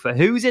clue for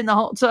who's in the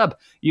hot tub.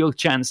 Your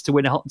chance to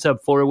win a hot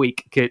tub for a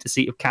week,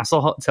 courtesy of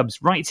Castle Hot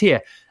Tubs, right here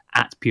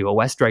at Pure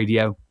West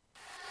Radio.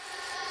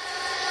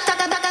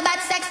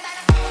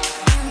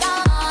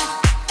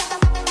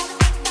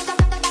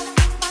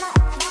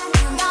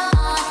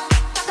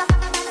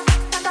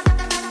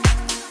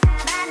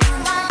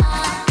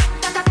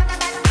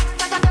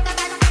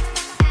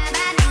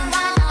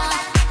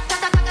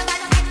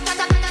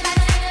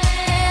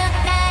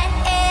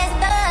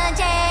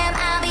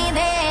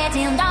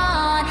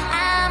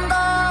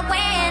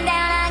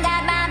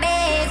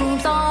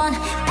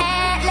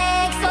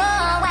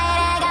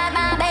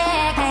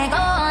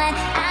 Go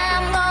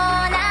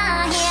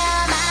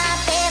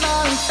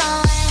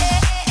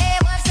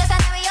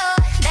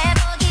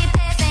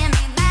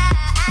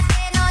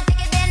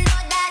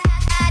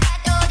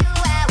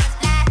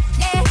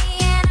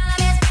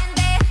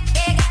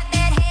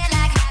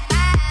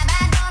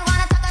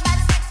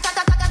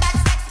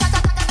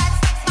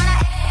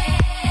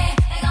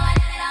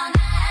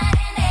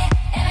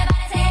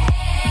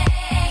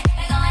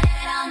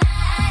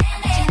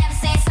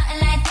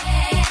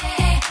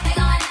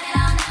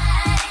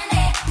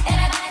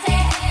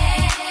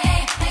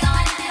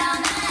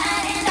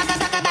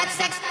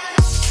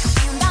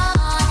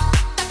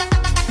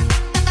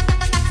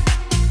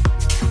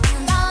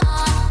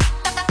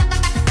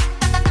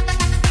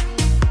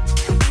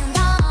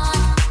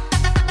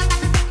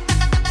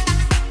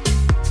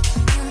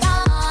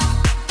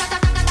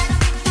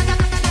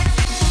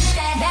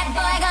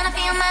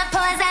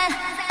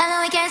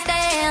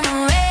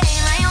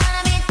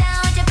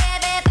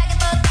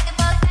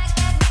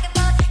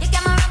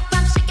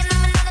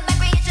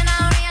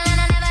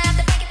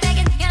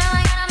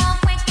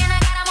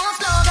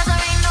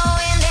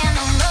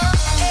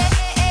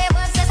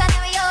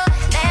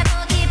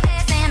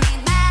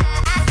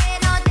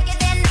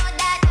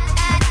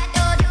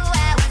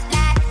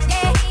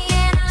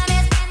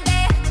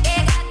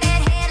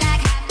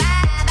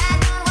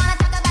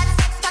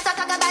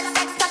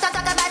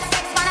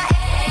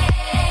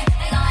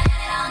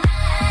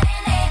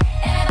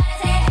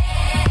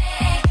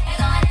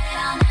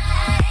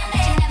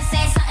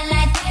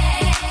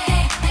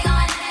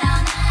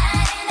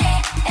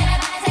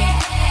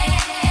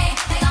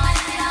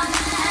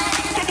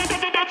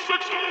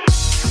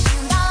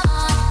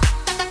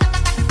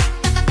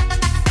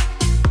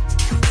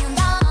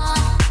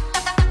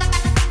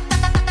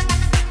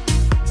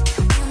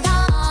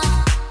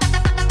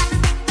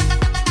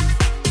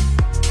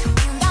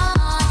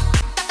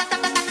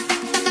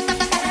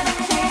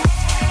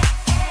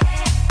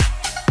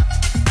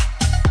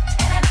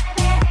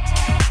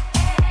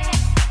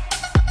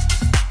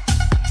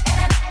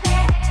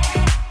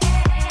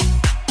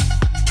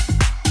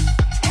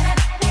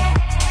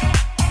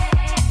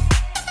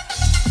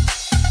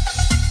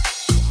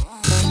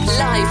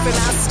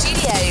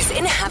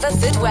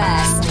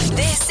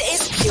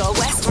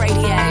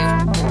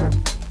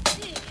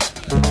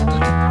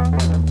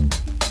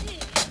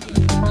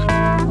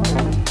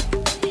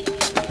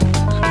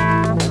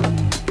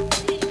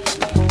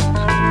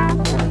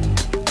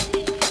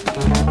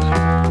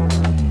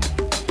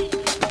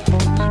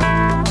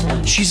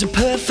She's a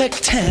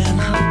perfect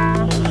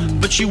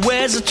 10, but she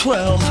wears a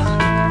 12.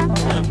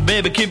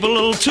 Baby, keep a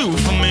little 2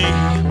 for me.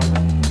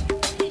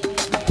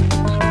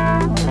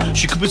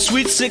 She could be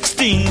sweet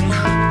 16,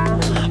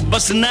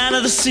 busting out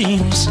of the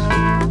seams.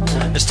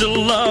 There's still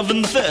love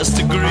in the first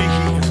degree.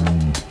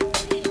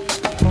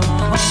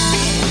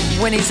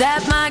 When he's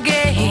at my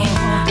gate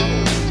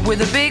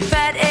with a big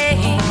fat A,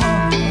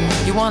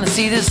 you wanna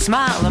see the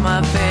smile on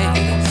my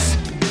face.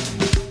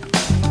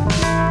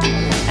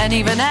 And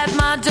even at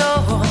my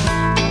door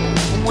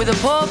with a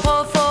poor,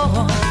 poor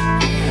four,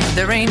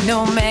 there ain't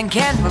no man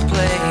can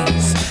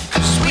replace.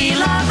 'Cause we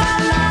love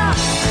our love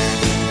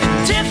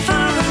in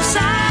different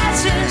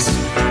sizes.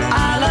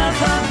 I love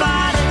her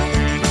body,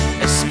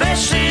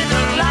 especially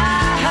the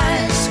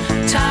lies.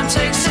 Time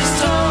takes its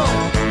toll,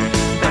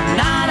 but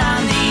not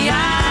on the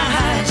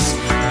eyes.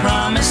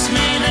 Promise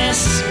me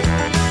this,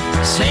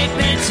 take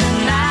me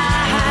tonight.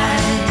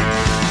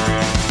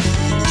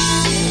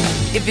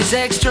 If it's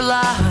extra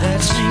large,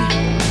 that's me.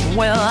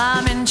 Well,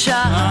 I'm in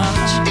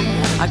charge.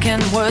 I can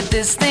work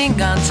this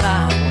thing on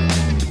top.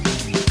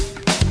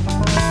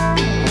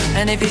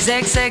 And if he's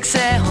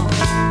XXL,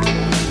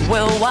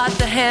 well, what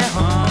the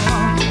hell?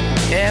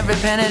 Every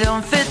penny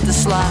don't fit the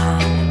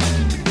slot.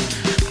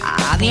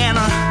 The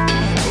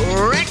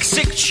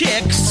anorexic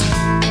chicks,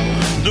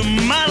 the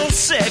model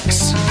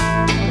 6,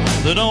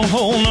 they don't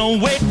hold no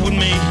weight with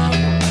me.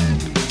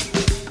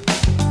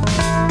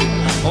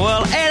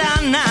 Well, 8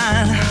 or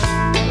 9,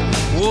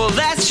 well,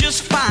 that's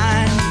just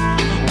fine.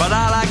 But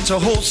I like to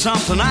hold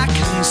something I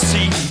can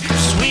see.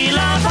 'Cause we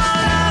love our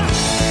love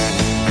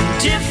in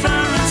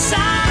different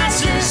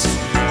sizes.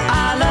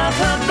 I love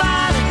her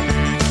body,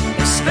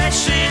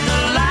 especially the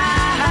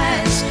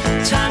lies.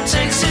 Time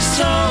takes its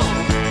toll,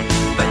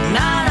 but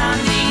not on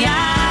the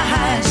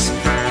eyes.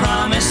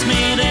 Promise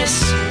me this,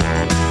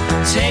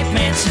 take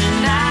me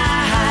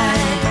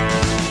tonight.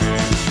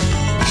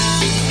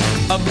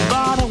 I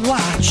bought a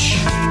watch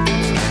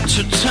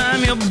to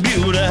time your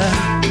beauty,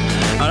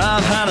 and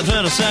I've had it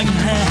for the second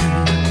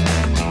hand.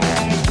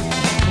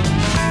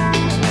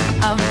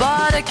 I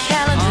bought a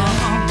calendar,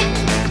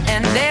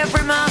 and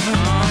every month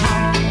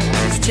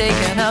is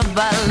taken up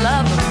by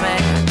love of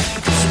man.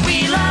 'Cause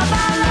we love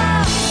our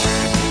love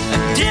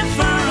in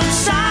different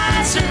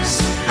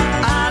sizes.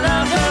 I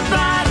love her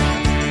body,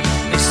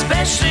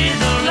 especially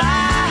the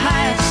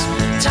lies.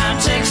 Time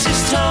takes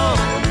its toll,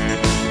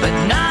 but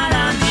not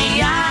on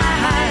the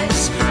eyes.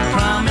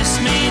 Promise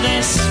me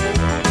this,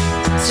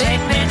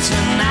 take me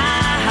tonight.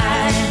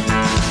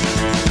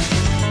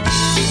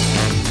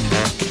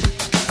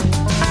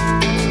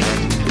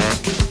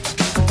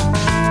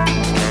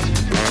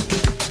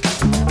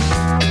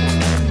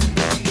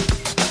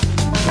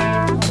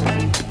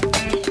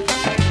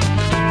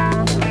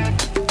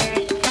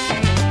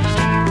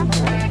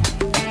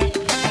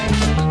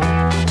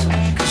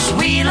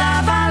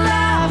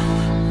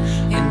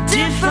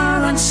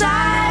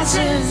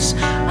 Sizes.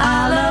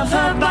 I love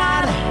her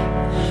body,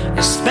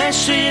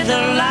 especially the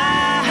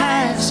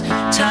lies.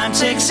 Time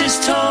takes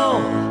its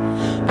toll,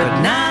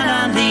 but not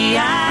on the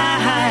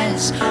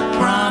eyes.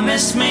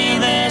 Promise me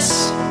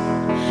this,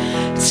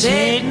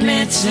 take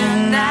me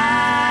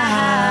tonight.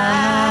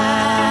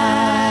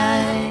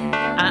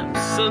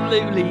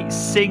 Absolutely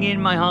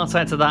singing my heart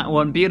out to that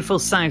one. Beautiful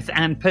South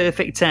and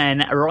Perfect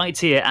 10 right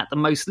here at the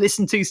most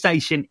listened to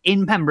station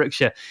in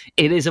Pembrokeshire.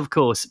 It is, of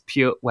course,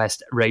 Pure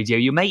West Radio.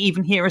 You may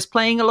even hear us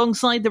playing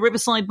alongside the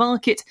Riverside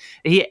Market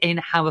here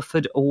in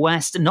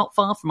Haverfordwest, not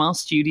far from our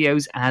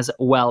studios as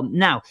well.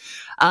 Now,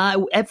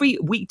 every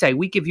weekday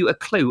we give you a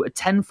clue at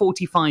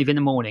 10:45 in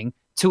the morning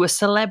to a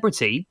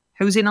celebrity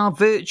who's in our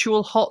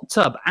virtual hot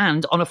tub.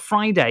 And on a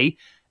Friday,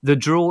 the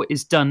draw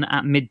is done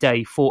at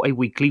midday for a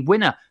weekly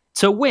winner.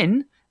 To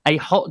win a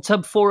hot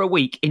tub for a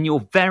week in your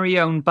very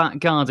own back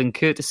garden,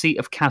 courtesy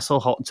of Castle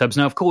Hot Tubs.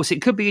 Now, of course,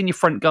 it could be in your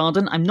front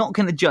garden. I'm not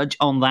going to judge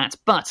on that.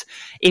 But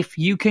if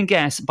you can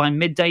guess by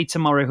midday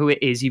tomorrow who it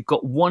is, you've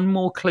got one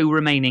more clue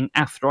remaining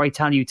after I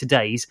tell you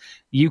today's,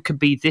 you could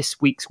be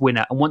this week's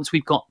winner. And once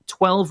we've got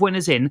 12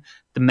 winners in,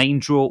 the main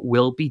draw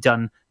will be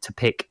done to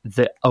pick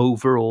the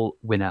overall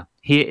winner.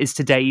 Here is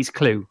today's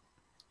clue.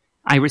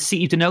 I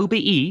received an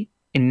OBE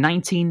in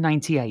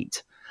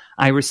 1998.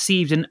 I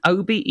received an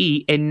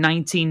OBE in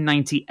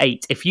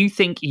 1998. If you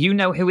think you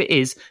know who it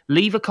is,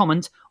 leave a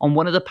comment on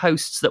one of the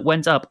posts that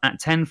went up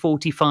at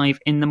 10:45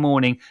 in the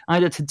morning,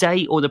 either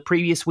today or the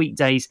previous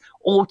weekdays,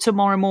 or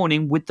tomorrow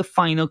morning with the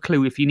final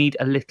clue if you need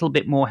a little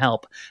bit more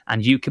help.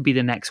 And you could be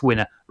the next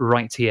winner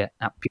right here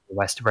at Pure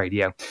West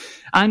Radio.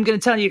 I'm going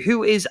to tell you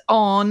who is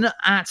on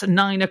at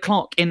 9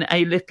 o'clock in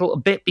a little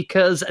bit,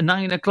 because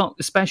 9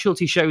 o'clock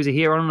specialty shows are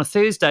here on a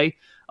Thursday.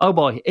 Oh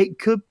boy, it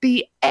could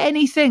be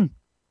anything.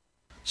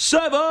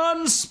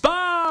 7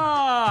 Spice!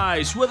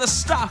 Spice, where the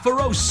staff are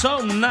oh so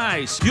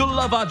nice. You'll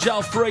love our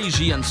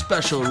jalfrezi and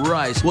special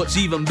rice. What's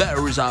even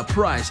better is our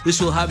price.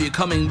 This will have you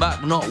coming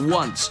back not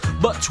once,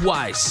 but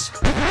twice.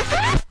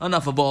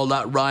 Enough of all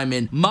that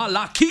rhyming.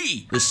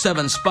 Malaki! The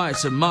Seven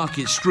Spice of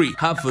Market Street,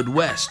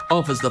 Haverfordwest,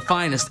 offers the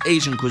finest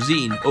Asian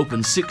cuisine,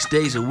 open 6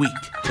 days a week.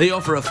 They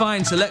offer a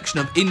fine selection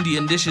of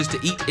Indian dishes to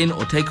eat in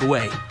or take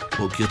away.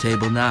 Book your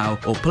table now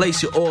or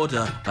place your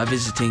order by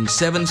visiting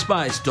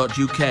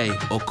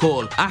sevenspice.uk or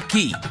call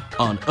Aki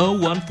on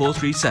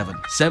 01437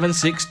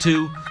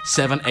 762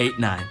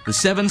 789. The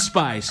Seven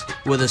Spice,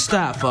 where the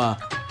staff are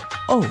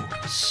oh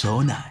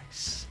so nice.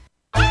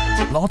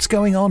 Lots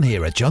going on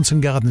here at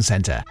Johnson Garden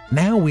Centre.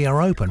 Now we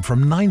are open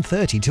from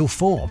 9:30 till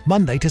 4,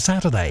 Monday to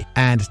Saturday,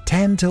 and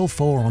 10 till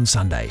 4 on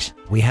Sundays.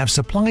 We have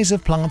supplies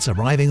of plants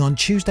arriving on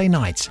Tuesday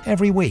nights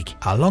every week,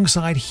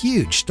 alongside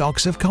huge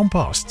stocks of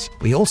composts.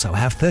 We also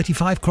have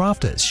 35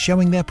 crafters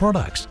showing their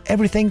products,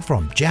 everything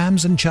from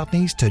jams and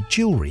chutneys to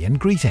jewellery and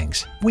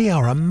greetings. We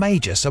are a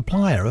major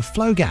supplier of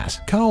flow gas,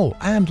 coal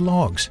and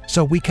logs,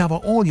 so we cover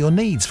all your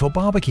needs for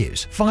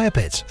barbecues, fire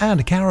pits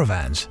and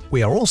caravans.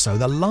 We are also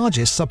the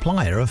largest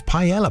supplier of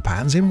paella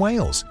pans in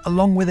Wales,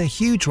 along with a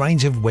huge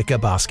range of wicker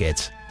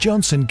baskets.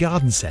 Johnson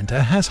Garden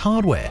Centre has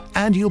hardware,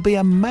 and you'll be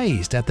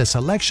amazed at the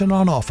selection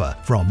on offer,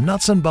 from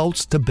nuts and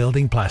bolts to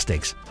building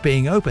plastics.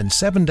 Being open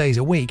 7 days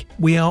a week,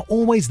 we are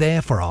always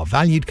there for our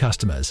valued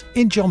customers.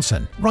 In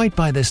Johnson, right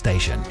by the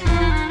station.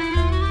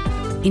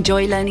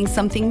 Enjoy learning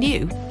something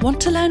new? Want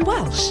to learn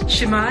Welsh?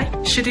 Shemai,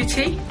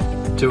 Shuduti.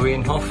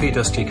 Dwi'n hoffi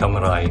dysgu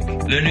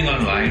Cymraeg. Learning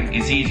online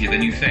is easier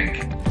than you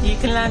think. You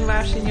can learn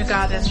Welsh in your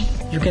garden.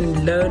 You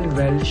can learn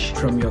Welsh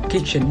from your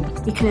kitchen.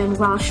 You can learn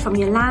Welsh from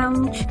your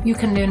lounge. You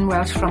can learn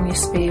Welsh from your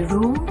spare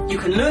room. You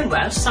can learn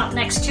Welsh sat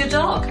next to your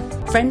dog.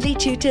 Friendly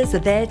tutors are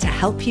there to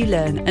help you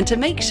learn and to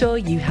make sure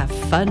you have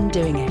fun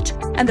doing it.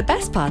 And the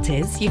best part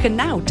is, you can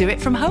now do it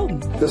from home.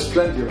 There's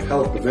plenty of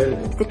help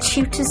available. The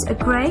tutors are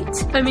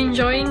great. I'm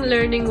enjoying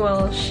learning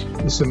Welsh.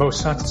 It's the most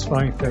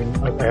satisfying thing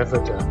I've ever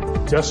done.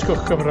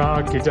 Dysgwch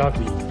Cymraeg gyda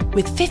fi.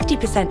 With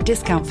 50%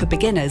 discount for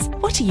beginners,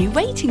 what are you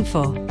waiting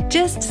for?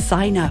 Just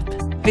sign up.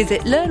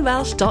 Visit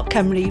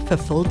learnwelsh.com for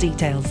full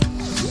details.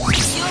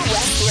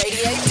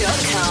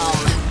 PureWestRadio.com.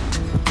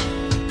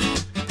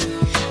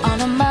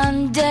 On a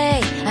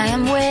Monday, I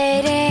am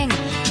waiting.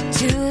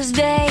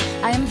 Tuesday,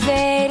 I am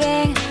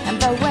fading. And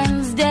by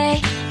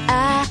Wednesday,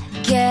 I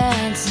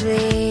can't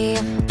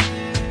sleep.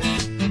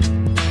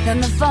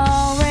 Then the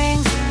phone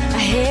rings, I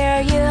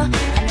hear you.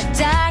 And the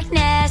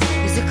darkness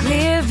is a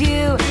clear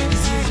view.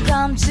 'Cause you've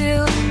come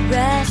to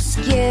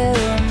rescue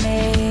me.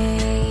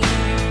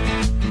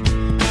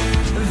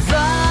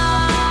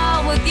 Fall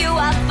with you,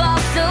 I fall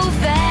so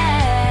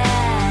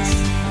fast.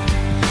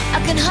 I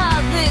can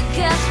hardly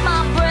catch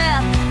my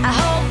breath. I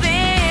hope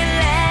it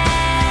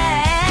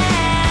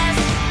lasts.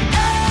 Oh,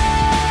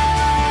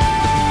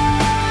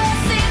 it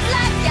seems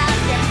like I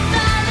can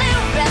finally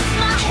rest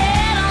my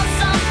head on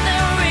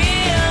something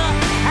real.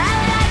 I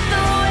like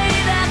the way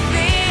that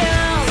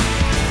feels.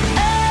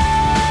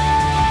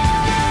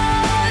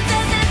 Oh, it's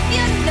as if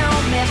you know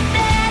me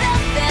better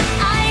than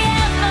I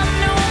ever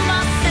knew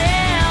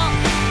myself.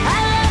 I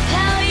love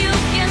how you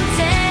can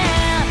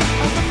tell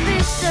all the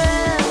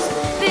pieces,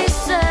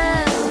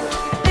 pieces,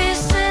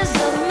 pieces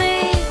of me.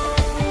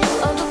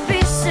 All the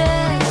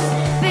pieces,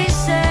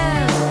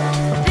 pieces,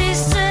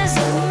 pieces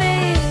of me.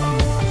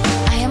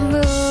 I am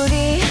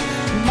moody,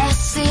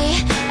 messy,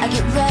 I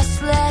get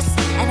restless,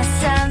 and it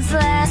sounds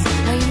less.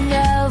 No, you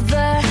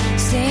never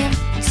seem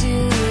to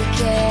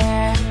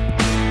care.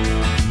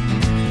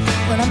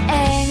 When I'm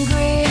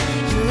angry,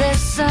 you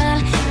listen,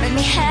 make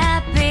me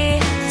happy,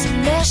 it's a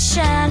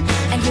mission,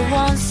 and you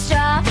won't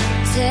stop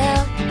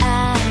till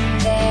I'm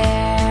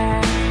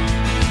there.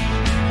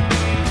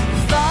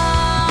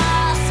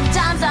 Fall,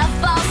 sometimes I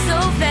fall so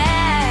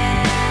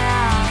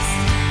fast.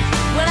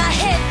 When I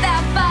hit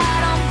that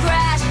bottom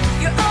crash,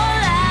 you're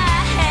all I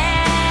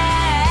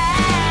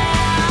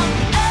have.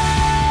 Oh,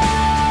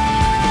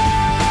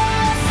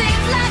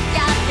 seems like I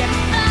can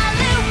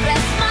finally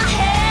rest my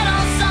head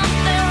on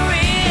something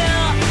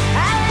real.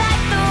 I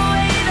like the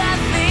way that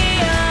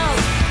feels.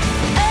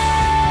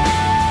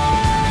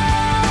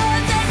 Oh,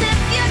 it's as if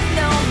you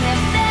know me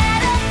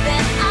better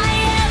than I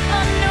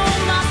ever knew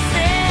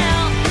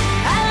myself.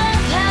 I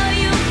love how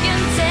you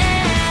can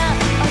tell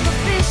all the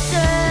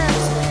pieces,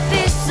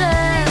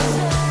 pieces,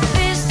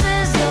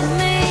 pieces of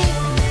me.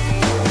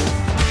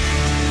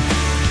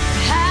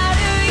 How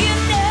do you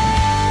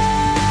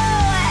know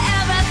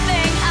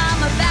everything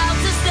I'm about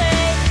to say?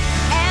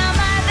 Am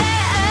I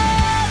that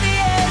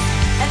obvious?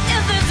 And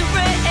if it's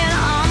written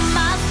on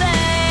my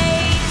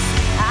face,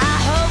 I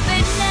hope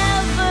it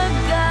never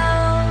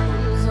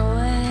goes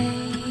away.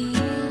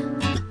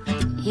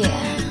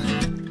 Yeah.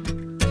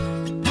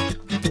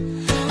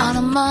 On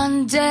a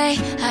Monday,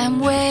 I am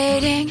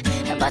waiting,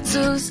 and by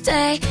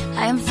Tuesday,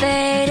 I am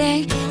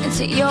fading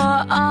into your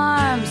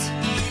arms,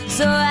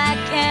 so I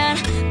can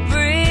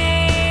breathe.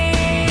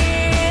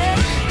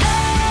 Oh,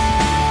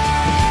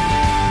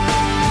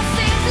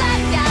 seems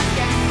like I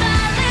can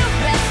finally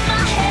rest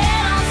my head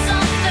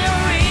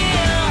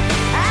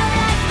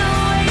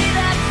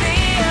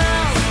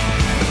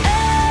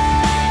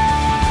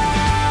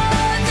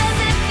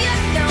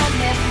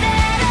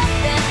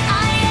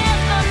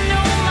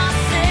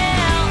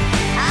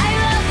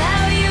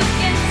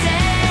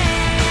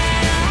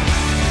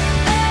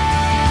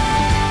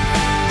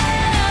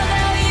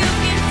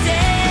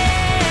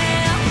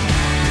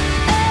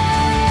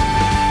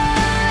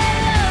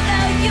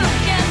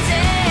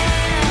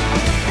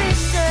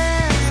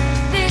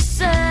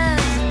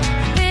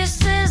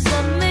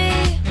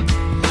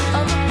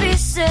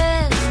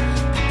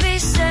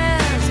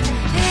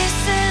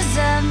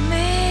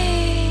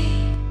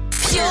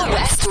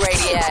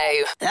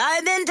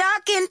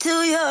talking to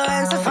your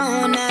answer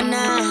phone, nah,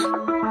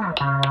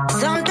 nah.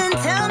 Something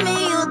tell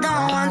me you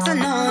don't want to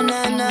know,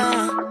 nah,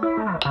 nah.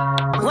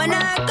 When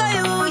I call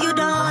you, you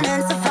don't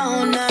answer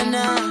phone, nah,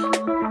 nah.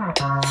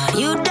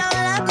 You don't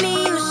love me,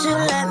 you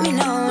should let me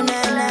know,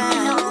 nah,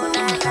 nah.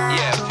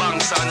 Yeah,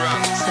 bunks and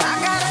rocks. I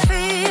got a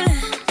feeling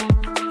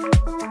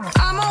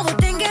I'm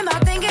overthinking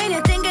about thinking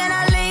you're thinking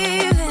I'm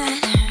leaving.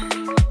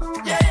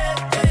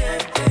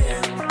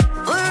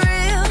 For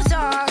real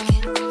talk,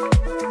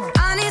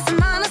 I need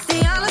some honesty,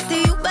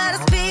 you better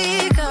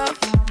speak up.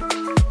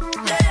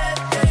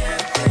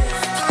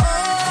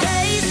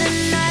 Days and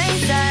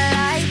nights I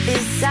like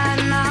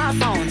beside my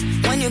phone.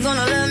 When you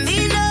gonna let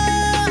me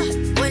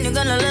know? When you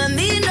gonna let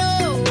me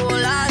know?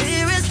 All I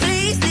hear is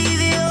please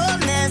leave your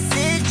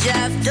message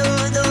after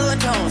the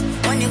tone.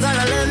 When you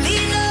gonna let me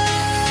know?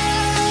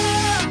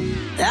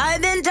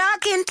 I've been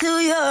talking to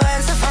your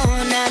answer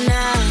phone, nah,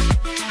 nah.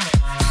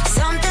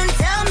 Something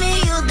tell me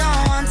you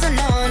don't want to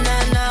know,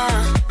 nah, nah.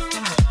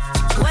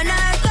 When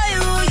I call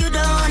you, you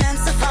don't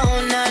answer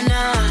phone, nah,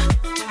 nah.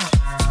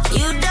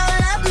 You don't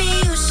love me,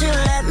 you should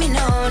let me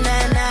know,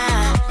 nah,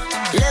 nah.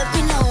 Let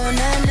me know,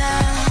 nah,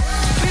 nah.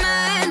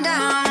 Man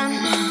down.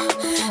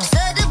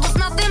 Said it was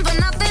nothing, but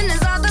nothing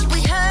is all that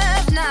we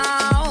have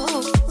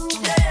now.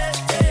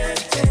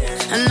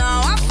 And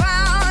now I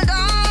found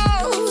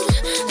out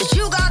that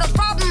you got a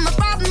problem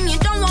you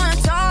don't wanna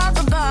talk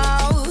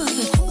about.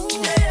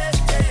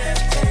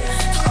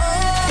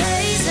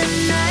 Days and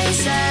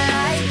nights I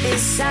like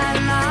beside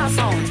my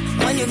phone.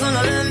 When you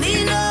gonna let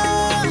me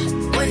know?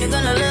 When you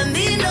gonna let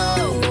me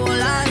know?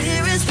 All I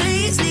hear is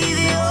please leave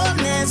your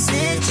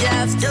message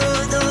after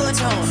the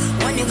tone.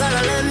 When you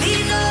gonna let me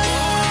know?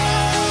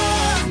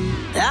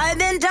 I've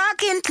been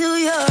talking to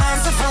your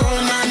answer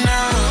phone, nah,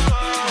 nah.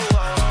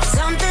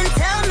 Something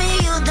tell me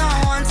you don't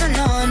want to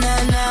know,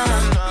 nah, nah.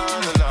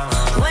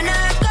 When I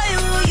call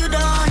you, you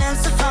don't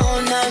answer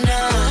phone, nah,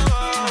 nah.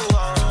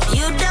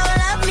 You don't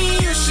love me,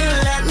 you should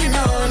let me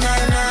know,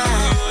 nah, nah.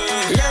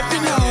 Let me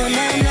know,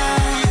 nah,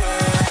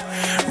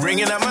 nah.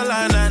 Ringing up my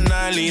line at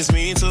night leads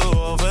me to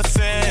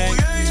overthink.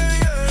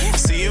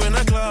 See you in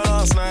the club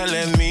last night,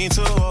 led me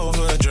to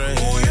overdrink.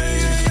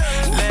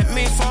 Let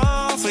me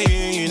fall for you,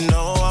 you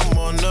know I'm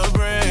on the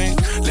brink.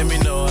 Let me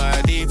know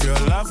how deep your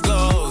love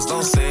goes.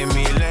 Don't save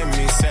me, let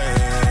me sing.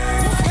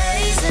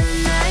 Days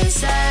and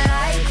nights I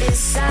like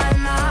beside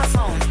my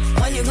phone.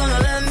 When you gonna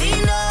let me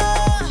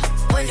know?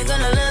 When you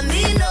gonna let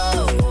me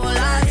know? All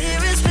I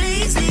hear is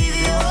please leave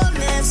your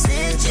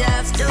message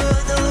after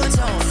the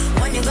tone.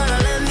 When you gonna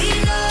let me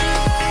know?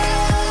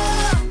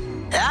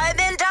 I've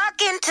been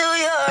talking to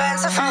your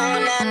answer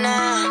phone, nah,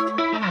 nah.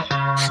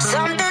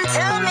 Something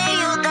tell me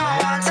you don't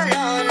want to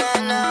know, nah,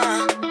 nah.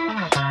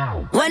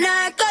 When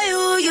I call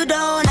you, you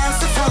don't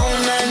answer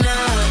phone, nah,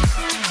 nah.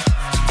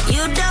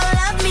 You don't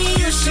love me,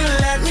 you should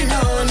let me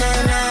know,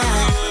 nah, nah.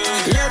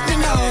 Let me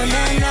know,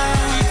 nah, nah.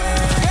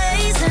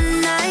 Days and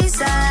nights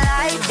I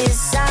like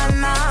beside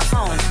my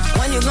phone.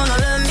 When you gonna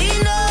let me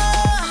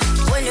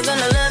know? When you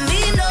gonna let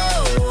me know?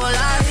 All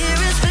I hear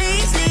is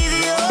please leave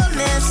your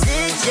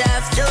message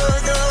after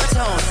the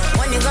tone.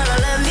 When you gonna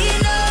let me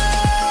know?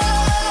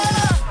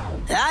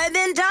 I've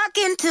been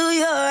talking to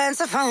your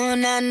answer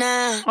phone, nah,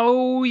 nah.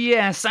 Oh,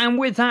 yes, and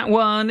with that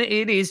one,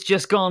 it is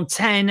just gone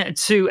 10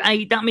 to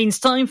 8. That means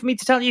time for me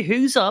to tell you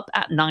who's up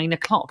at 9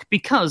 o'clock,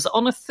 because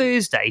on a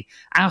Thursday,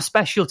 our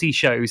specialty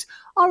shows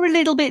are a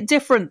little bit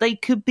different. They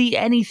could be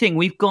anything.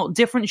 We've got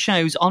different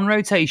shows on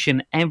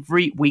rotation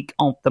every week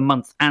of the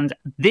month, and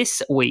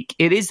this week,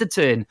 it is the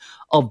turn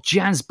of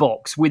Jazz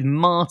Box with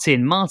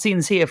Martin.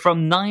 Martin's here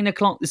from 9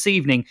 o'clock this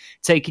evening,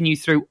 taking you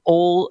through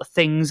all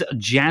things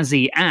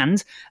jazzy,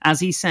 and as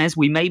he says,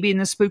 we may be in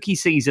the spooky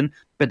season,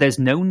 but there's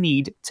no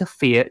need to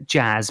fear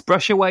jazz.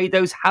 Brush away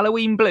those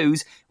Halloween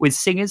blues with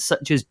singers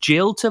such as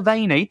Jill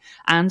Tavani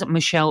and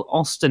Michelle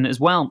Austin as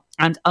well,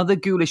 and other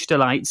ghoulish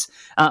delights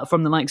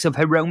from the likes of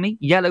Hiromi,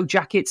 Yellow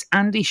Jackets,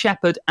 Andy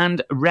Shepherd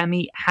and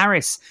Remy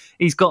Harris.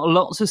 He's got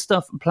lots of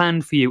stuff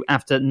planned for you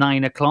after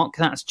 9 o'clock.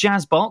 That's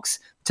Jazz Box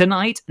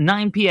tonight,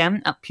 9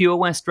 p.m. at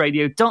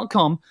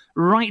purewestradio.com,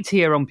 right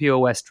here on Pure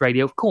West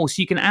Radio. Of course,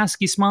 you can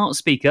ask your smart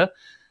speaker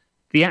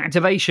the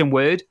activation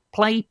word,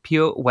 play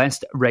Pure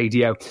West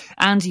Radio.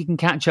 And you can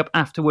catch up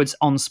afterwards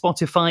on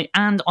Spotify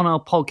and on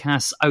our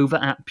podcasts over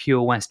at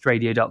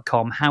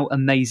purewestradio.com. How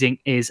amazing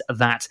is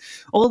that?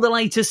 All the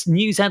latest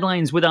news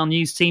headlines with our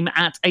news team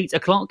at 8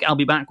 o'clock. I'll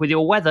be back with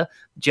your weather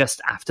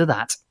just after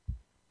that.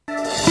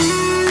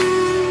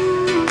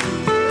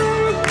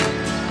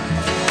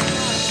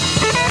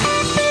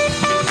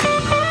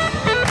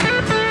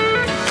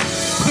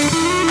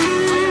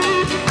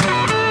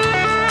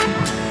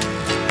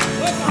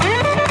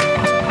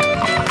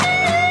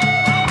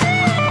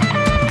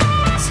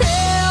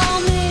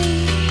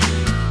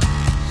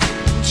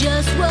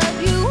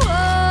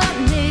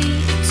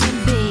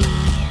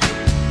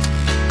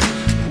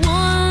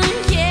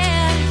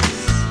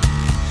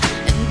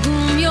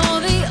 You're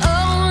the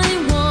only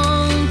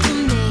one for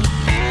me.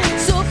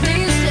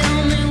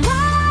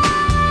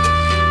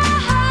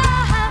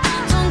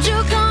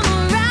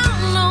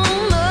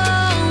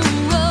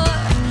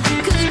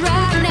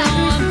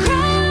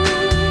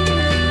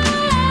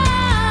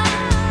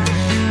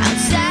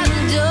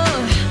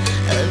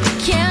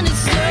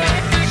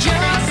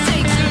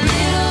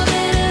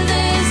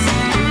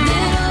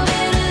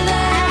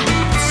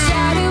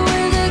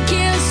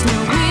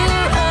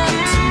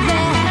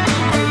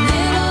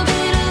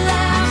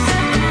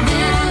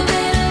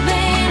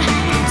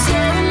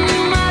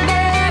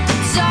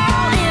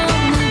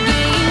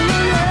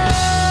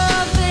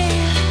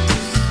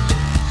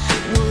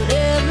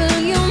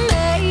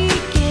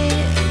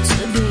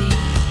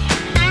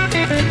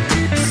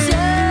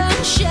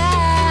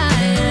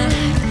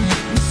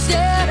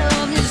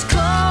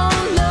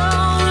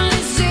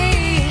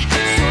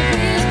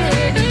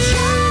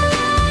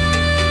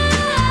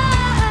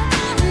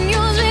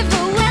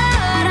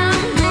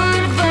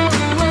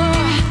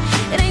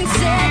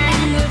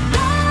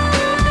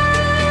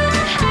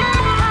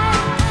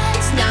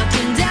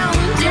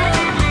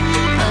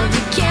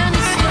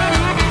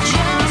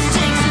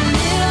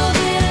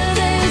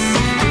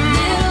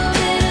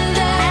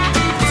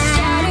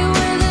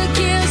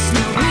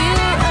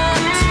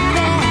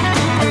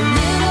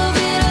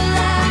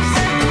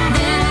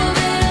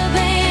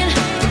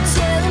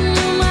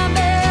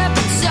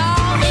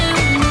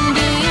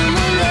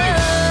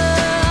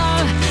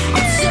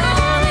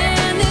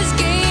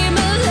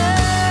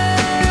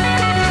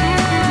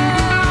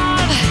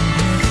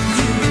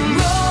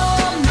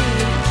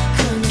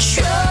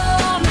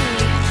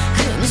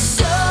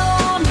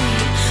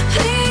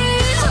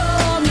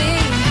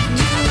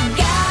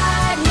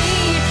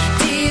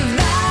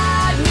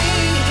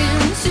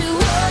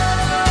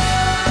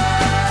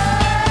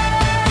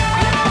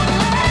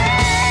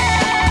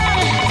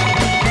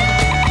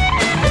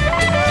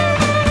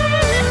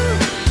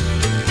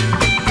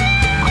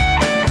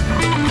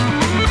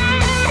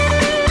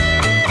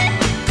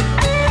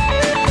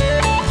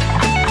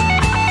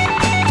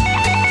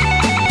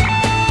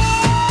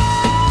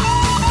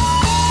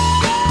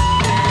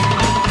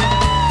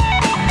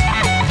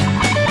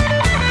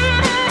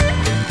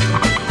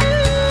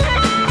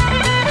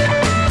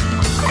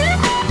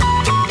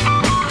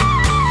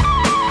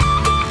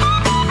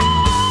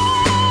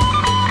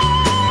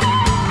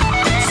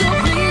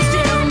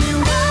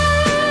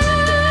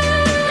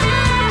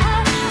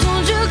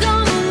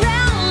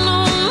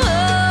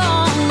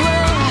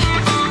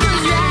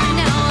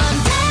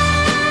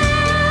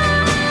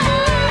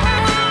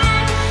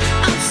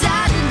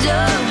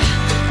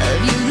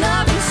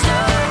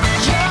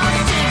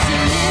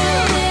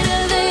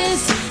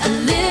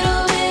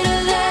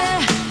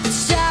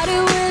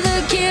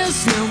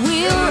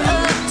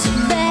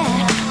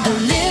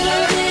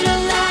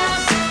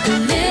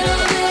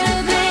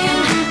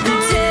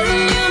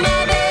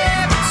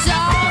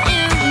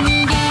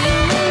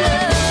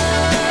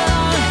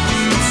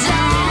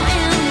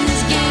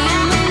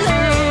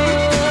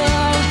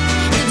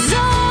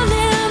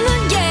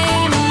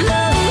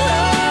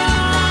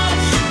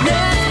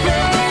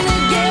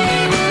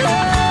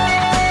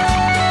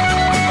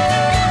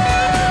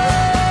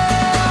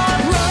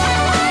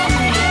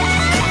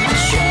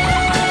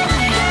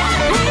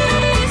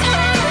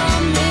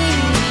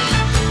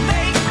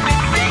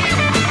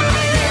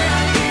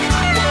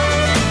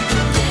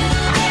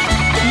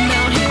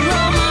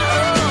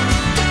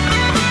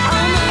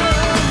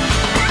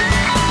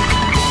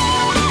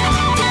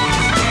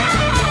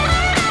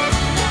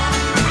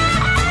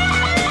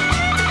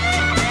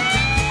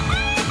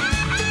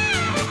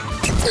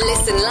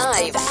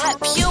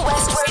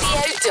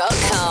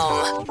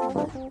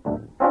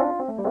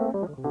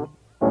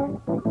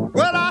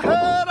 Well, I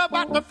heard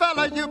about the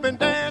fella you've been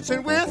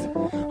dancing with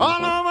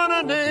all over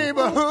the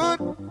neighborhood.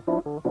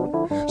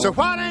 So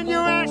why didn't you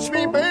ask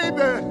me,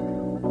 baby?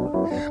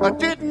 Or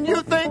didn't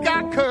you think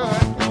I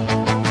could?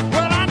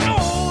 Well, I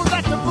know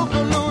that the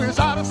boogaloo is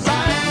out of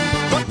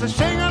sight, but the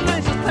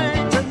shing-a-ling's a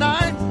thing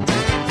tonight.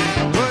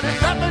 But if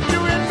that was you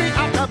and me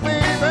out there, baby,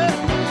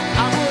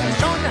 I would have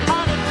shown you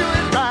how to do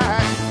it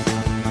right.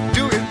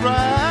 Do it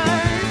right.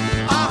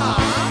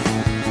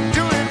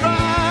 Do it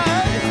right.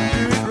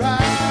 Do it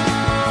right.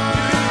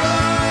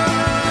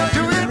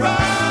 Do it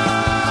right.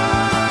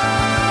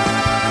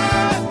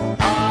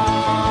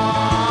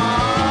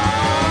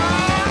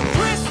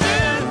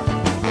 Twisted.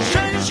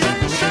 Shake,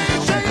 shake,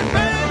 shake, shake it,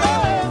 baby.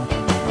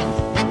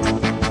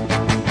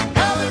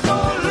 Have it go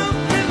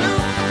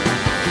loop-de-loop.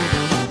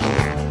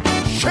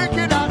 Shake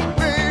it out,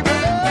 baby.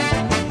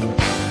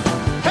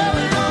 Have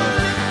it go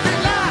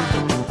loop-de-lop.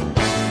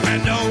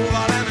 Bend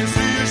over, let me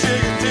see you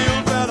shake your tail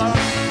feather.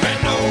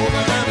 Bend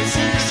over, let me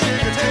see you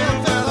shake your tail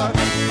feather.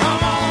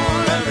 Come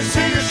on, let me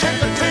see you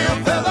shake your tail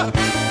feather.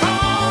 Come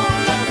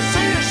on, let me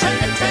see you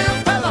shake your tail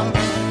feather.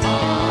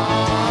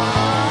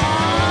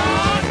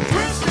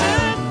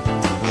 Twisted.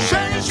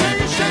 Shake it,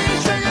 shake it, shake it,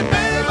 shake it,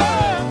 baby.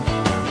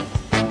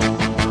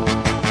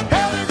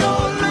 Have it go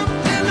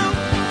loop-de-loop.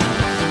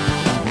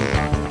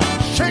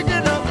 Shake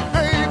it up,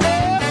 baby.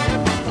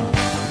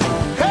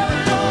 Have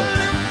it go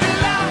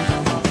loop-de-lop.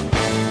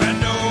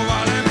 Bend over,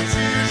 let me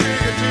see you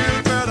shake your tail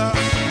feather.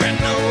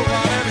 Bend over,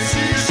 let me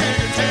see you shake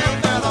your tail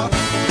feather.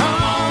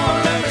 Come on,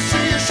 let me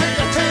see you shake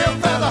your tail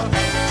feather.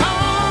 Come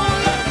on,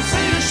 let me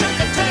see you shake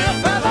your tail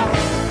feather.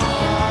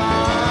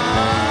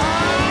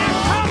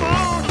 Come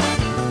on.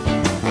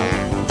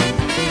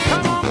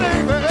 Come on,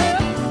 baby.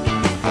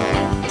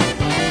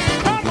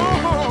 Come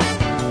on.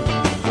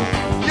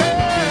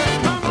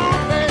 Yeah, come on,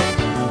 baby.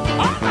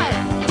 All right.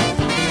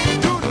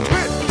 Do the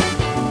twist.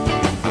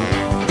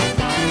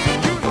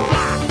 Do the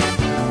fly.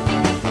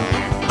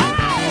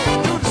 Oh,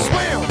 do the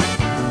swim.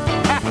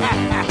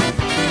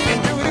 And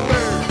do the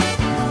bird.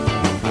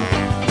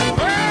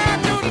 Well,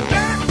 do the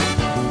duck.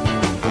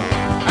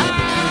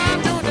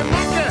 Do the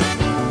monkey.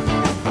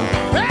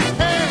 Hey,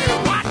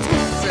 watch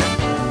this.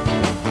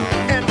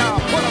 And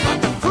what about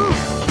the fruit?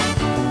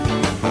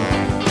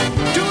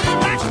 Do the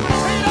mashed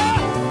potato.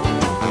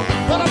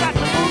 What about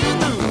the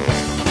boogaloo?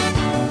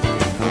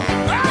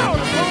 Oh,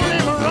 the bony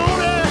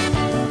maroni.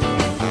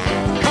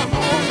 Come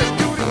on, let's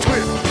do the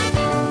twist.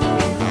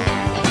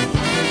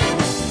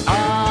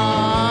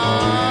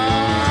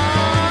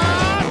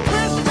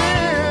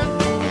 Twisted.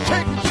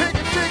 Shake it, shake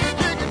it, shake it,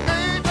 shake it,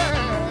 baby.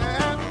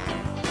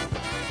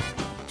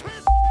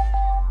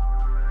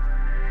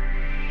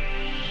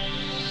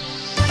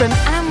 From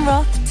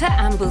Amroth to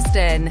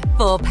Ambleston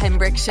for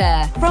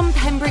Pembrokeshire. From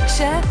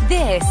Pembrokeshire,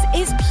 this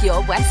is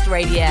Pure West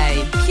Radio.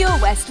 Pure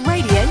West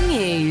Radio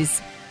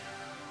News.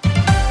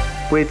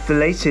 With the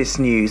latest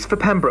news for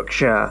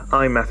Pembrokeshire,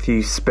 I'm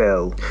Matthew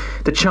Spill.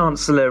 The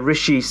Chancellor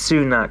Rishi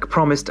Sunak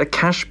promised a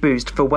cash boost for